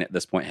Bourdain at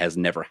this point has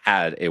never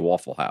had a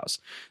Waffle House.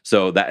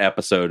 So that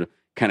episode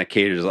kind of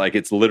caters, like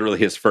it's literally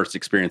his first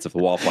experience of the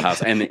Waffle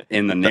House. And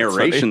in the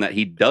narration that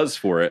he does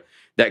for it,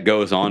 that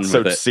goes on it's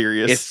with so it.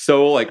 Serious. It's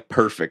so like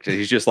perfect.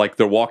 He's just like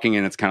they're walking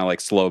in. It's kind of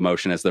like slow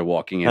motion as they're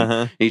walking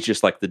in. He's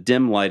just like the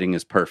dim lighting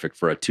is perfect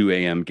for a 2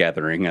 a.m.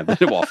 gathering at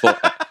the Waffle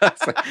House.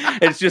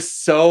 It's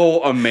just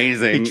so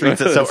amazing. He treats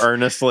it so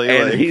earnestly,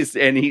 and he's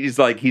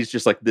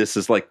just like this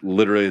is like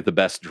literally the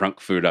best drunk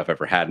food I've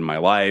ever had in my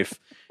life.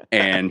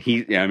 And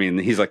he's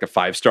like a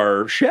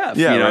 5-star chef.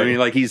 Yeah, right. I mean,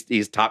 like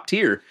he's top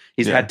tier.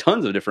 He's had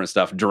tons of different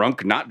stuff,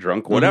 drunk, not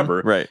drunk,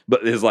 whatever. Right.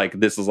 But this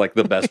is like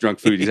the best drunk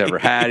food he's ever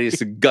had.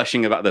 He's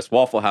gushing about this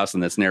Waffle House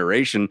and this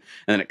narration, and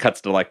then it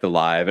cuts to like the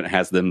live, and it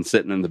has them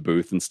sitting in the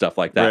booth and stuff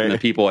like that, and the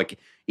people like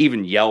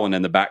even yelling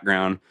in the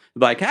background,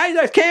 like, "Hey,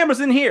 there's cameras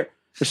in here."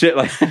 Shit,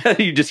 like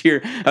you just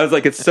hear. I was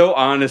like, it's so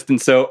honest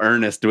and so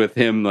earnest with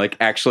him, like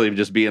actually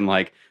just being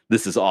like,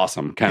 "This is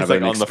awesome," kind of like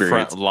an on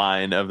experience. The front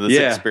line of this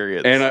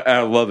experience, and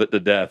I love it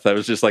to death. I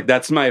was just like,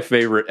 that's my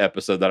favorite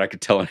episode that I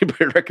could tell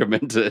anybody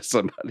recommend to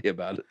somebody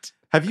about it.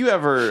 Have you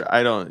ever?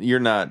 You're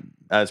not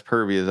as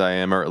pervy as I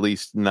am, or at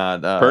least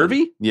not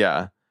pervy.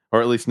 Yeah,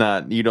 or at least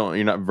not.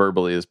 You're not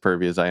verbally as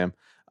pervy as I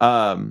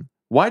am.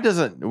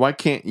 Why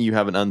can't you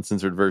have an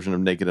uncensored version of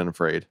Naked and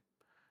Afraid?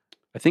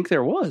 I think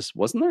there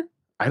wasn't there?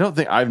 I don't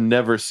think I've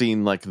never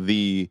seen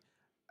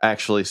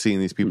actually seeing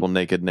these people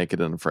naked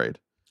and afraid.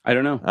 I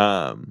don't know.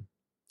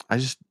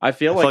 I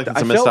feel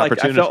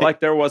like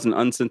there was an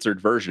uncensored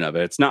version of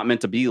it. It's not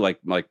meant to be like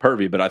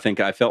pervy, but I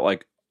felt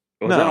like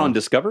was that on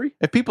Discovery?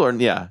 If people are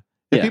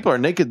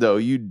naked though,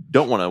 you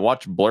don't want to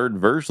watch blurred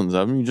versions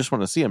of them. You just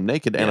want to see them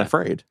naked and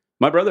afraid.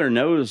 My brother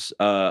knows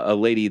a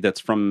lady that's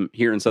from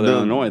here in Southern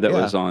Illinois that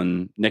was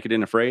on Naked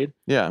and Afraid.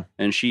 Yeah,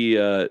 and she's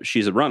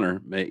a runner.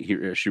 He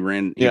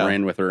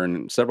ran with her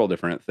in several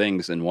different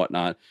things and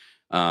whatnot.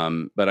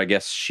 But I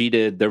guess she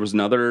did. There was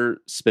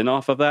another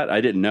spinoff of that. I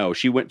didn't know.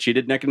 She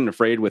did Naked and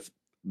Afraid with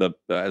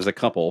as a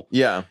couple.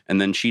 Yeah, and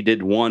then she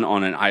did one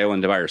on an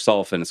island by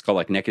herself, and it's called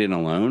like Naked and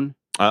Alone.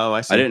 Oh, I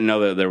see. I didn't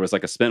know that there was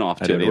like a spinoff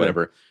to it or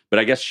whatever. But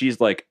I guess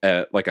she's like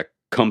a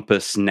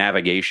compass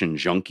navigation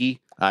junkie.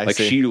 I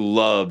see. She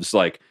loves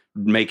like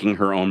making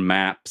her own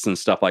maps and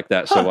stuff like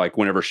that. So like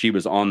whenever she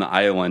was on the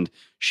island,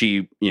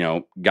 she,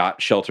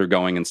 got shelter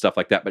going and stuff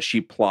like that, but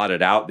she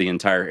plotted out the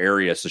entire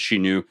area. So she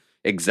knew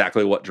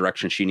exactly what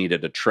direction she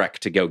needed to trek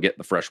to go get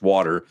the fresh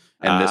water.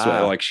 And this way,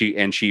 like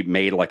she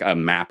made like a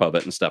map of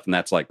it and stuff. And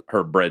that's like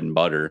her bread and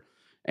butter.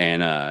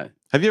 And,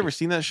 have you ever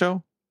seen that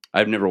show?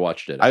 I've never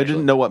watched it. Actually. I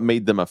didn't know what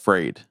made them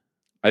afraid.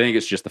 I think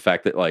it's just the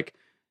fact that like,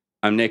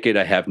 I'm naked.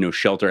 I have no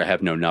shelter. I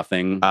have no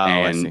nothing.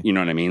 And you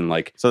know what I mean?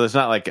 Like, so it's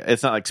not like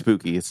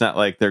spooky. It's not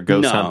like they're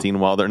ghost hunting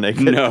while they're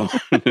naked. No.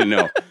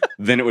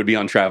 Then it would be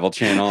on Travel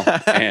Channel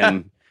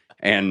and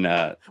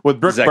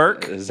with Brooke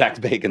Burke. Zach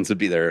Bagans would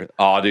be there.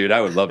 Oh, dude, I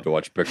would love to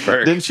watch Brooke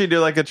Burke. Didn't she do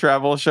like a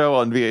travel show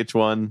on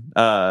VH1?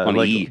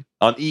 On E.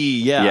 On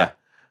E, yeah.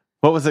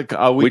 What was it?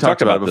 We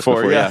talked about it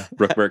before. Yeah,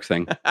 Brooke Burke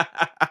thing.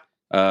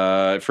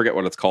 I forget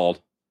what it's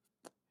called.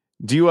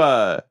 Do you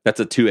That's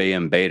a 2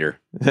 a.m. baiter.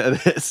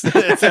 It's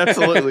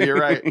absolutely, you're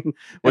right.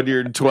 When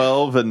you're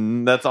 12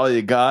 and that's all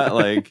you got,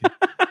 like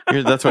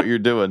that's what you're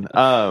doing.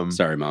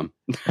 Sorry, Mom.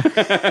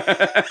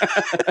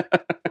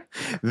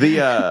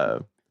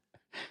 The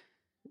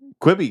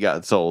Quibi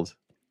got sold.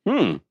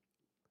 It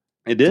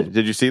did?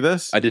 Did you see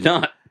this? I did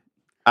not.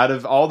 Out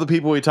of all the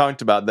people we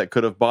talked about that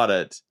could have bought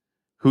it,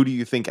 who do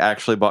you think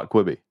actually bought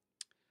Quibi?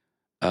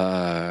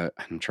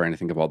 I'm trying to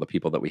think of all the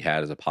people that we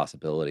had as a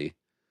possibility.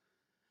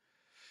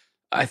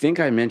 I think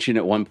I mentioned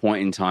at one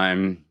point in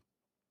time,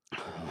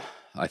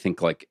 I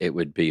think like it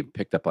would be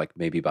picked up like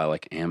maybe by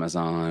like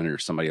Amazon or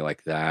somebody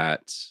like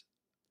that.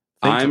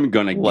 I'm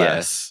going to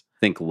guess.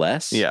 Think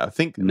less? Yeah,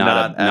 think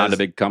not a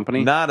big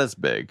company. Not as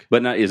big.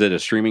 But is it a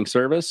streaming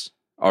service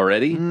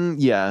already?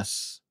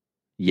 Yes.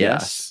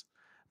 Yes.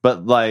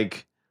 But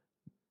like,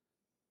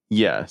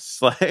 Yes,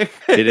 like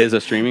It is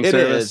a streaming It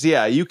service? is.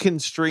 Yeah, you can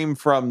stream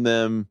from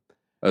them.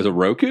 As a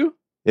Roku?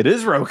 It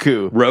is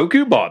Roku.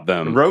 Roku bought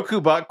them. Roku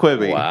bought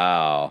Quibi.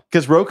 Wow.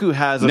 Because Roku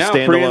has a Now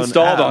standalone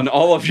pre-installed app. on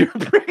all of your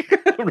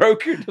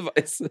Roku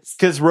devices.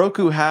 Because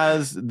Roku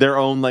has their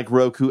own like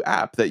Roku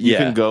app that you Yeah.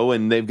 can go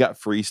and they've got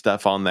free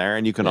stuff on there,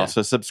 and you can Yeah.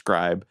 also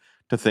subscribe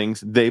to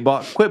things. They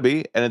bought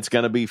Quibi, and it's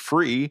going to be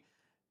free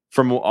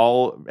from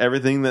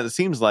everything that it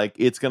seems like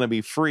it's going to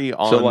be free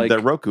on So, like- their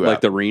Roku Like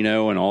app. the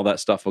Reno and all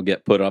that stuff will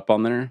get put up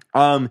on there?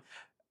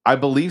 I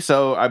believe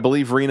so. I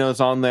believe Reno's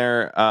on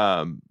there,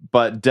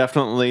 but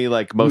definitely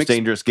like Most Mixed-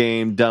 Dangerous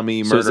Game,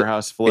 Dummy, So is Murder it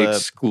House Flip.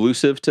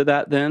 Exclusive to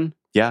that then?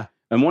 Yeah,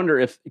 I wonder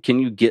if can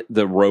you get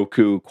the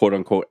Roku quote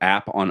unquote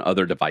app on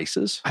other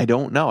devices? I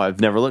don't know. I've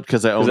never looked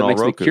because I own Because it all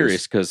makes me Rokus.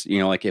 curious. Because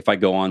like if I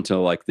go on to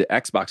like the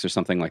Xbox or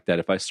something like that,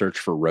 if I search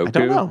for I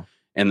don't Roku know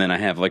and then I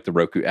have like the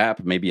Roku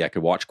app, maybe I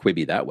could watch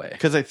Quibi that way.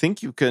 because I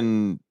think you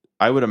can.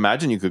 I would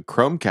imagine you could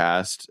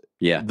Chromecast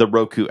Yeah, the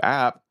Roku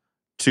app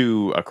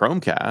to a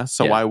Chromecast.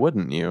 So Yeah. why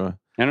wouldn't you?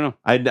 I don't know.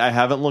 I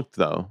haven't looked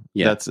though.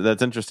 Yeah.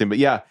 That's interesting. But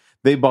yeah,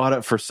 they bought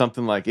it for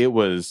something like it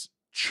was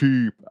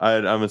cheap.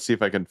 I'm gonna see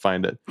if I can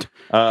find it.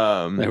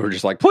 They were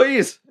just like,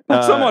 please,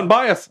 Uh, someone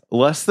buy us.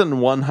 Less than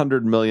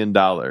 $100 million.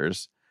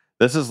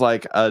 This is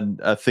like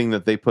a thing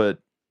that they put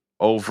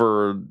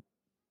over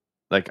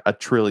like $1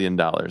 trillion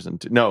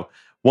into. No,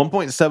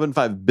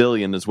 1.75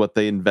 billion is what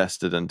they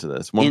invested into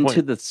this.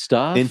 Into the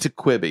stuff? into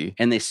Quibi.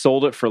 And they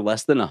sold it for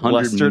less than Less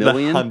 $100 than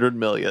million? $100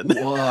 million.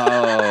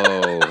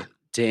 Whoa.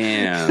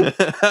 Damn.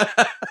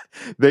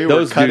 They were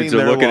Those cutting dudes are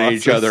their looking at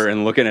each losses. other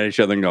and looking at each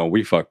other and going,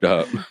 we fucked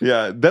up.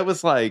 Yeah, that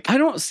was like I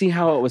don't see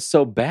how it was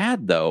so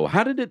bad though.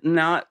 How did it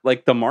not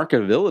like the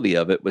marketability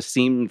of it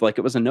seemed like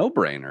it was a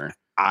no-brainer?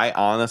 I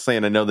honestly,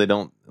 and I know they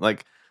don't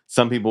like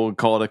some people would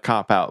call it a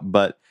cop out,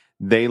 but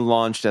they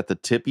launched at the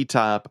tippy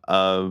top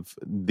of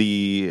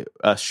the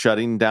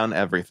shutting down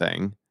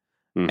everything,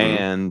 Mhm.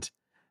 and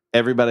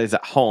everybody's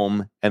at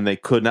home and they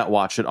could not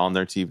watch it on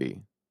their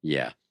TV.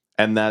 Yeah.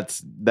 And that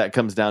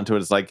comes down to it.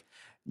 It's like,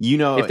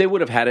 If they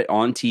would have had it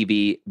on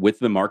TV with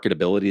the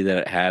marketability that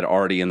it had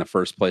already in the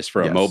first place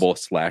for a Yes. mobile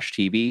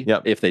 /TV,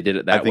 Yep. if they did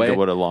it I that think way, it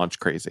would have launched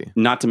crazy.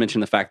 not to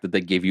mention the fact that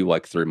they gave you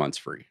like 3 months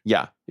free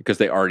Yeah. because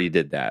they already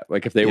did that.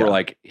 Like if they were Yeah.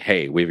 like,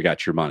 "Hey, we've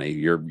got your money.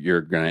 You're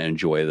going to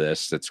enjoy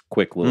this. It's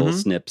quick little Mhm.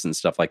 snips and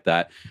stuff like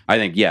that." I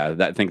think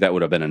that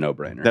would have been a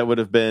no-brainer. That would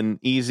have been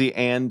easy,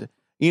 and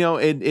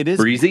it is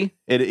Breezy?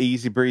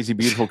 easy breezy,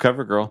 beautiful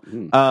cover girl.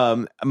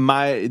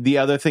 Mm. The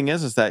other thing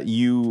is that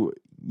you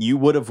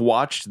would have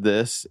watched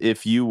this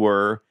if you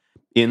were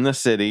in the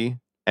city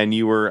and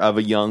you were of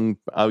a young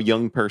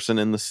person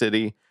in the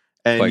city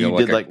and you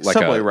did like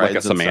subway rides like a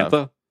and stuff.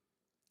 Samantha.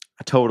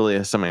 Totally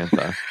a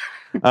Samantha.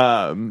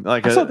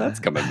 Like I saw that's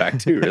coming back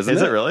too, isn't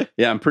is it really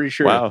Yeah, I'm pretty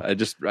sure. Wow. I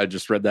just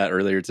read that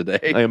earlier today.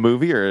 like a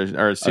movie or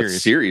a A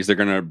series? series. They're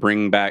going to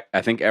bring back.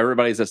 I think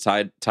everybody's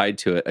tied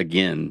to it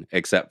again,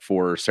 except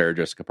for Sarah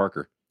Jessica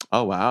Parker.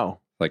 Oh wow.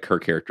 Like her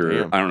character.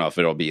 Damn. I don't know if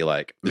it'll be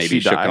like Does maybe she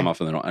she'll die? come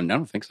off. I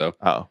don't think so.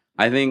 Oh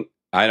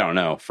I don't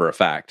know for a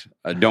fact.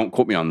 Don't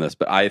quote me on this,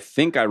 but I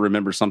think I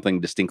remember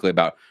something distinctly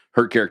about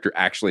her character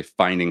actually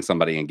finding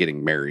somebody and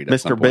getting married at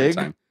Mr. some point in Big?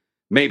 time.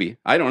 Maybe.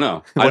 I don't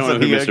know. I don't know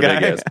Wasn't who he a Mr. guy?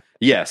 Big is.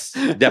 Yes,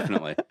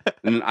 definitely.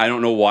 And I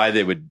don't know why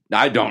they would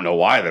name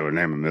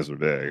him Mr.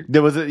 Big.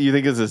 was it? You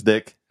think it's his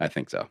dick? I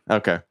think so.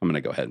 Okay, I'm going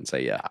to go ahead and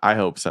say yeah. I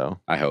hope so.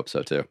 I hope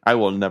so too. I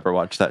will never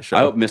watch that show.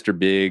 I hope Mr.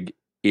 Big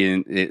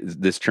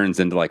this turns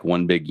into like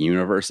one big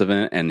universe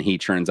event and he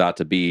turns out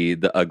to be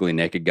the ugly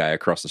naked guy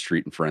across the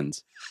street in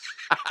Friends.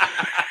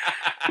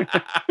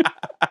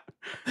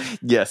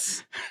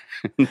 Yes.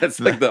 That's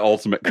like the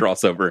ultimate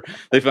crossover.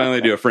 They finally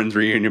do a Friends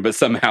reunion, but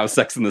somehow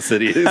Sex in the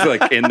City is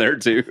like in there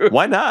too.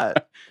 Why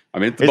not? I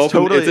mean, it's, It's both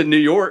totally- it's in New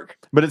York.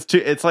 But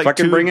it's like If I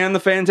can bring in the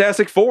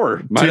Fantastic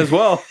Four, might as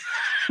well.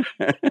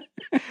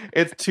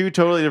 it's two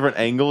totally different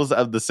angles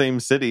of the same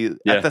city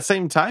Yeah. at the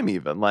same time.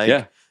 Even like,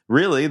 Yeah.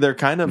 really, they're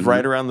kind of Mhm.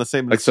 right around the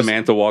same. Like it's just-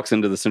 Samantha walks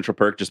into the Central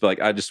Perk, just be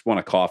like, I just want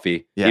a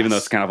coffee. Yes. Even though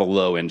it's kind of a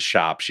low end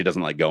shop, she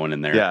doesn't like going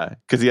in there. yeah,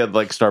 because he had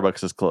like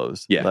Starbucks is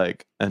closed. Yeah.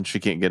 like, and she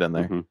can't get in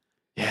there. Mhm.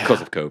 Yeah,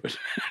 Because of COVID.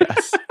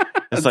 yes.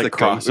 It's like a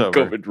crossover.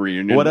 COVID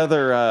reunion. What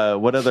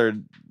other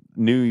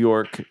New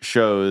York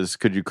shows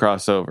could you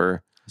cross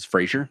over? Is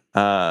Frasier?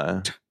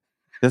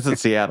 This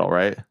is Seattle,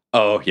 right?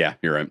 Oh, yeah,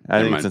 you're right. I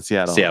Never think mind. it's in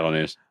Seattle. Seattle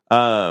News.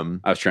 I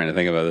was trying to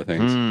think of other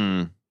things.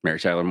 hmm, Mary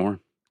Tyler Moore.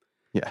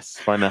 yes,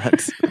 why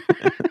not?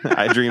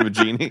 I Dream of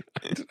Jeannie.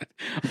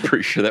 I'm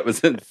pretty sure that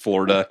was in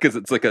Florida because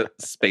it's like a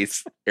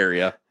space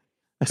area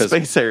A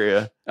space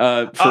area.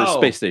 for Oh.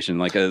 space station.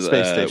 Like a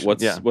Space station,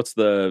 What's yeah. what's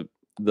the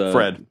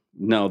Fred.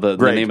 No, the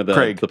Greg, name of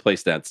Craig. the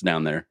place that's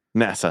down there.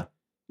 NASA.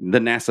 The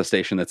NASA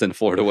station that's in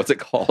Florida. What's it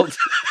called?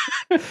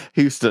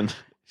 Houston.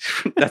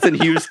 That's in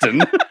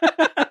Houston.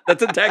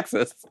 That's in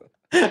Texas.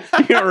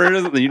 Did you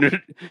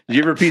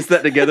ever piece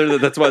that together?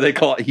 That's why they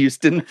call it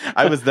Houston.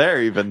 I was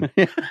there even.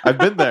 I've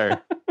been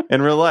there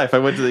in real life. I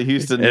went to the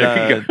Houston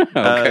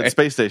Okay.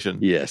 space station.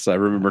 Yes, I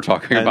remember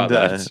talking about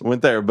that.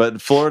 Went there,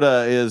 but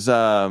Florida is.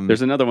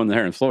 There's another one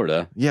there in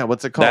Florida. Yeah,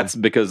 what's it called? That's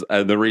because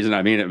the reason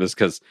I mean it was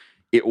because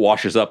it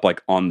washes up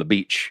like on the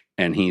beach,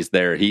 and he's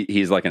there.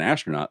 He's like an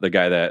astronaut, the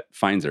guy that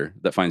finds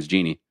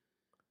Jeannie.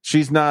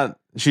 She's not.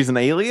 She's an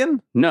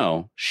alien.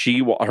 No,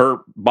 her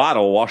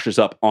bottle washes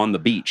up on the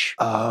beach.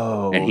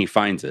 Oh, and he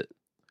finds it.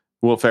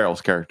 Will Ferrell's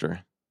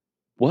character.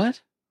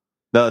 What?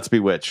 No, that's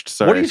Bewitched.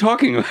 Sorry. What are you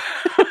talking about?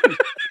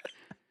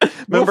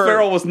 Will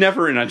Ferrell was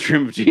never in A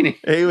Dream of Jeannie.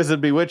 He was in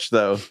Bewitched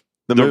though.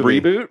 The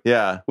movie? Reboot.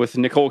 Yeah, with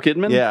Nicole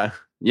Kidman.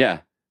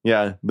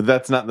 Yeah. But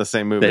that's not the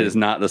same movie. That is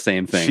not the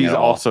same thing. She's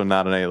also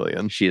not an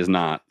alien. She is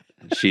not.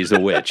 She's a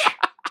witch.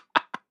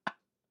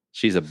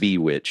 She's a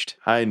bewitched.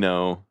 I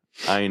know.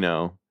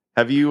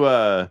 Have you?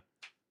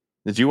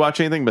 Did you watch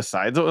anything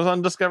besides what was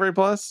on Discovery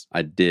Plus?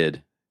 I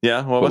did.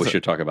 Yeah. What was we it?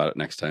 should talk about it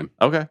next time.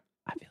 Okay.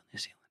 I feel New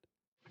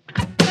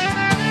Zealand.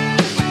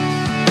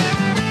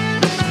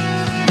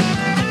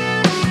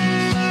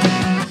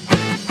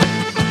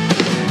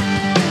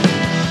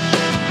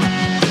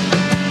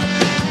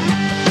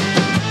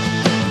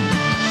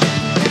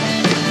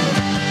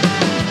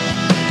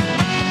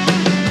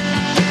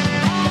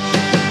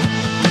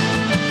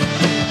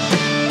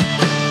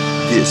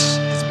 This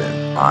has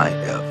been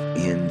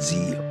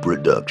IFNZ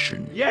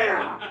Production.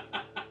 Yeah!